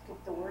to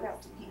get the word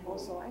out to people.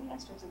 So I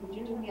asked her, I said, "Would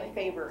you do me a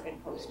favor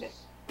and post it?"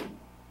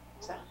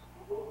 So I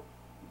know.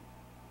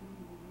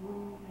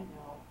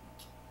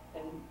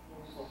 And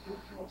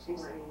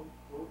she's like,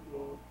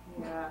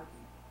 yeah.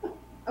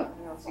 What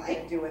else are you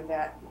going to do with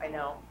that? I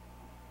know.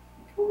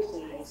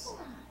 Please.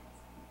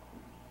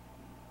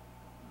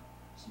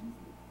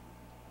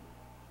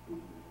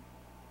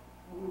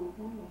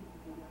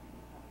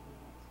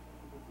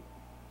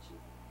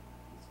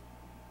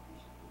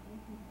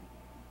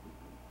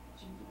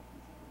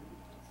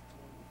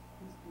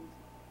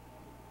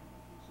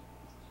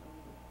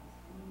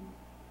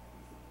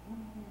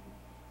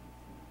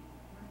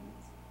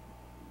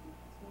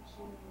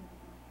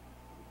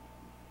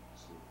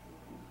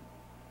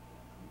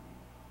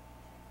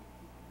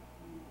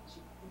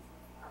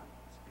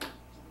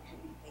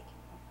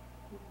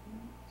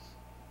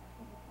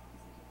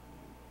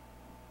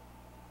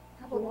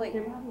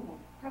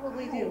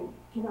 Probably do.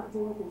 Cannot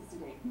deal with this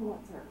today. Who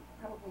wants her?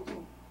 Probably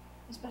do.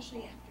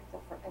 Especially after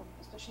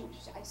especially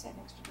I sat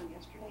next to her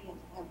yesterday in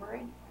the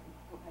library and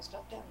put my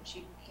stuff down, and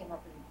she came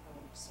up and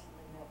sat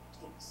in that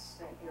takes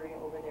that area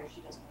over there.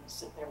 She doesn't want to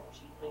sit there where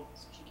she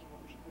lives, so she came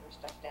over. She put her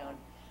stuff down.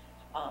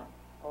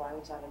 While I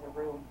was out of the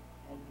room,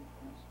 and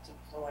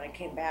so when I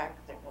came back,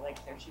 they were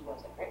like, there she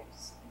was, like, right,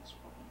 thanks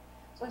for me.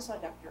 So I saw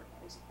Dr.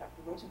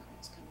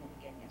 Rosencrantz come in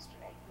again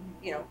yesterday,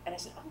 you know, and I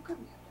said, oh, good,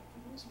 we have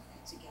Dr.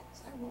 Rosencrantz again.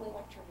 Because I really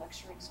liked her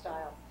lecturing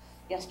style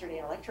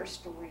yesterday. I liked her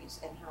stories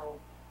and how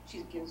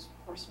she gives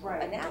personal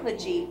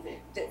analogy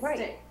that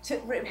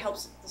it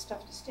helps the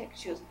stuff to stick.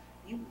 She goes,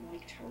 you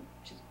liked her?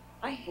 She goes,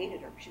 I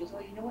hated her. She goes,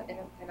 well, you know what?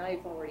 And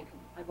I've already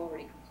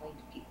complained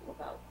to people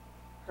about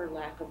her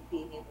lack of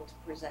being able to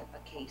present a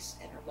case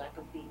and her lack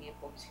of being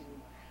able to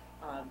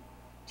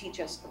teach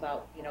us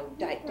about, you know,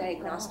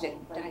 diagnostic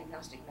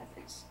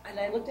methods. And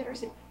I looked at her and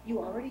said, you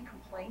already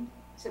complained?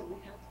 I said,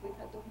 we've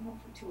had the woman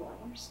for 2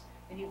 hours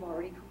and you've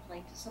already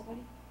complained to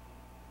somebody?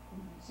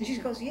 And she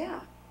goes,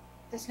 yeah,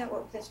 that's not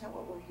what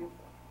we're here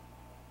for.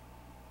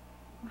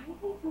 Why do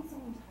they feel so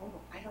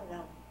entitled? I don't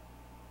know.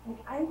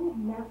 Like, I would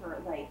never,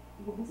 like,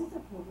 well, this is a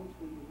privilege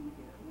for you to be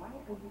here. Why are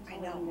you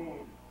telling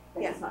men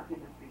that it's not good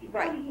enough for you?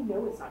 Right. How do you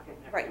know it's not good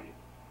enough for you?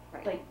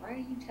 Right. Like, why are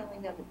you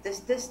telling them that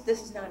this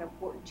is not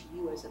important to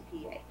you as a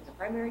PA, as a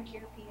primary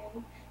care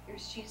PA?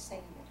 She's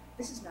saying that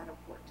this is not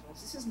important to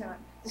us. This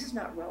is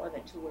not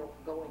relevant to where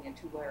we're going and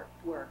to where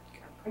our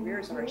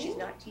careers are. She's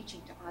not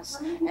teaching to us.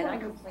 And I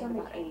complain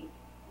about it.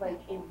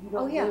 Like, if you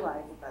don't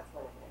realize that that's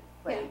what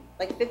it is.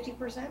 Like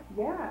 50%?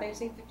 Yeah. They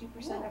say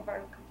 50% of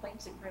our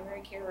complaints in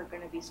primary care are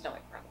going to be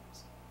stomach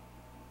problems,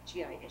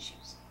 GI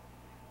issues.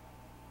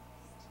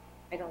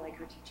 I don't like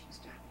her teaching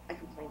style. I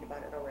complained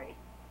about it already.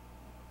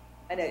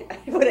 And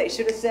what I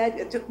should have said,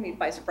 it took me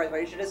by surprise. What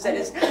I should have said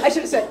is,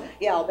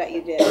 yeah, I'll bet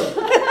you did.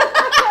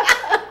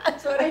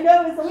 That's what I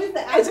know. It's always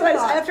the afterthought. That's what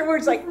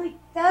afterwards, like,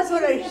 that's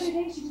what I. The other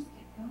day, she just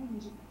kept going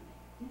and just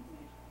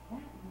that,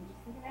 and I'm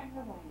just looking at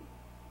her like,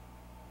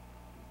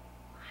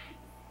 what?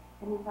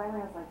 And then finally,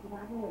 I was like, you know,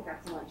 I'm gonna grab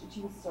some lunch, and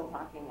she was still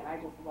talking, and I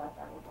just left.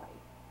 I was like,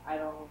 I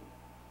don't.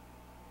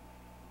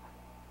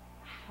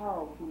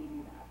 How can you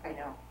do that? I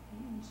know.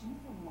 Man,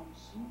 she's a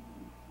machine.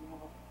 You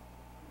know.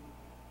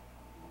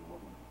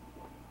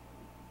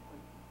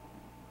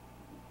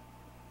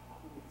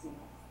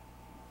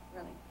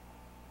 Really?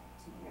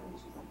 So apparently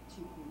she was like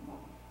 2 points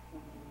off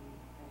from the,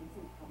 I guess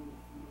it was probably a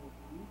senior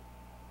one,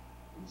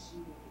 and she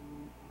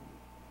didn't,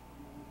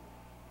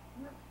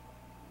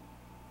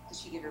 Did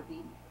she get her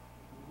beat?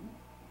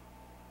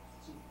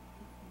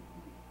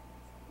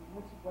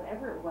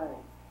 Whatever it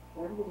was,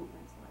 whatever the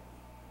difference was,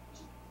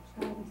 she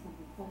tried to do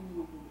something funny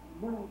with me,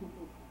 no, I did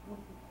this, no,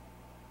 I did that.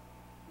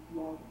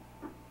 Yelled.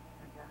 Oh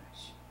my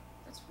gosh,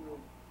 that's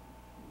rude.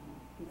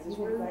 That's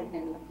rude.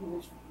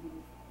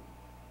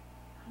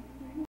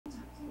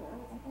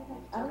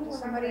 I don't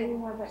remember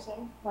anymore, but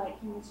like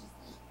he was just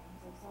like, I'm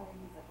so sorry.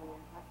 He's like, when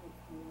your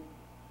classmates came in,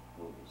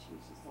 she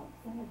was just like,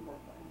 sad, but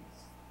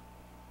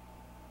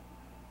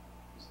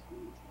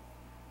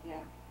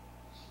yeah.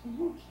 And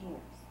who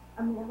cares?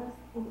 I mean, unless,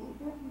 and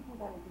there are people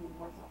that are doing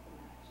worse off than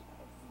that, she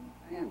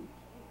Yeah.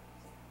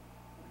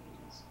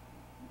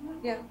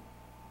 Yeah.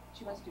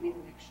 She wants to be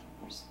the next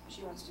nurse.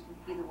 She wants to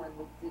be the one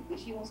with the,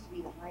 she wants to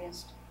be the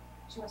highest,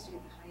 she wants to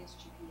get the highest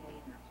GPA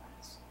in her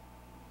class.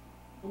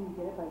 And you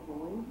get it by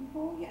bullying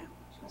people? Yeah.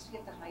 She wants to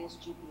get the highest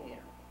GPA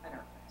in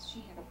her class.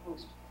 She had a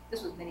post,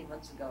 this was many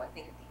months ago, I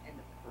think at the end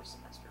of the first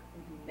semester,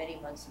 many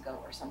months ago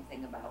or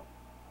something about,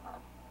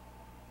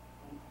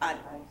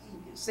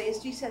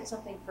 she said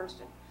something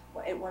first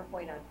at one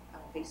point on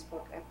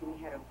Facebook after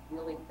we had a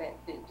really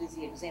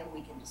busy exam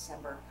week in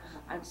December.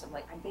 I'm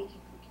like, I'm baking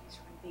cookies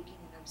or I'm baking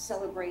and I'm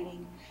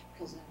celebrating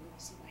because I'm going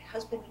to see my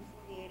husband in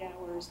 48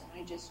 hours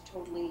and I just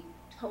totally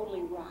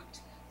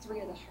rocked 3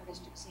 of the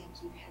hardest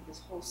exams we've had this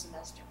whole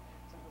semester.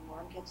 So her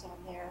mom gets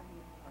on there,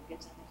 like,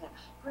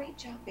 great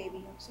job, baby,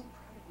 I'm so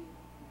proud of you.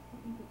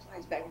 Courtney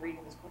replies back, I'm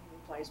reading this, Courtney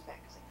replies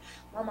back, saying,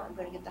 Mama, I'm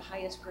going to get the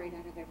highest grade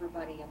out of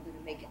everybody. I'm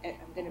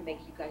going to make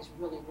you guys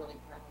really, really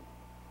proud.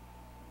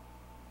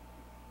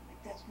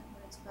 Like, that's not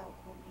what it's about,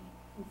 Courtney.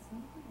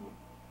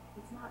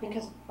 It's not.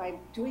 Because by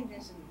doing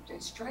this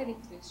and striving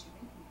for this, you're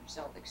making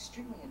yourself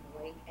extremely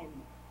annoying, and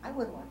I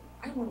wouldn't want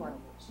to work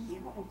with you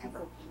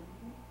ever.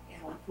 Yeah.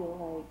 I feel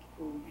like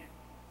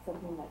it's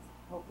something that's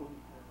helping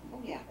her.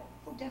 Oh yeah,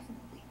 oh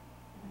definitely.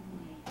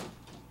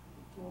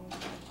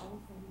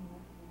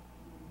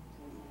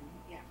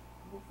 Yeah.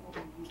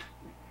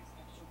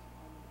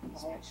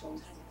 Special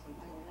time.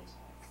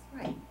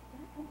 Right.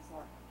 I'm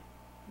sorry.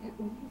 Yeah.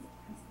 And you just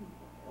ask me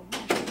for it.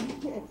 You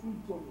get a free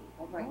Jimmy.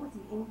 Like, I don't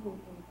see anything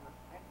in her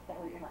that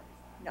requires that.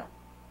 No.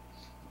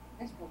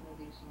 That's probably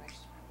the reason why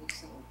she's probably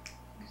so,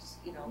 because,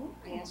 you know,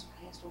 I asked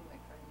one of my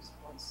friends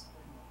once.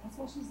 That's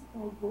why she's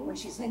like, when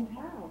she's 10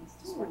 pounds,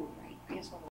 too. Right. I asked one of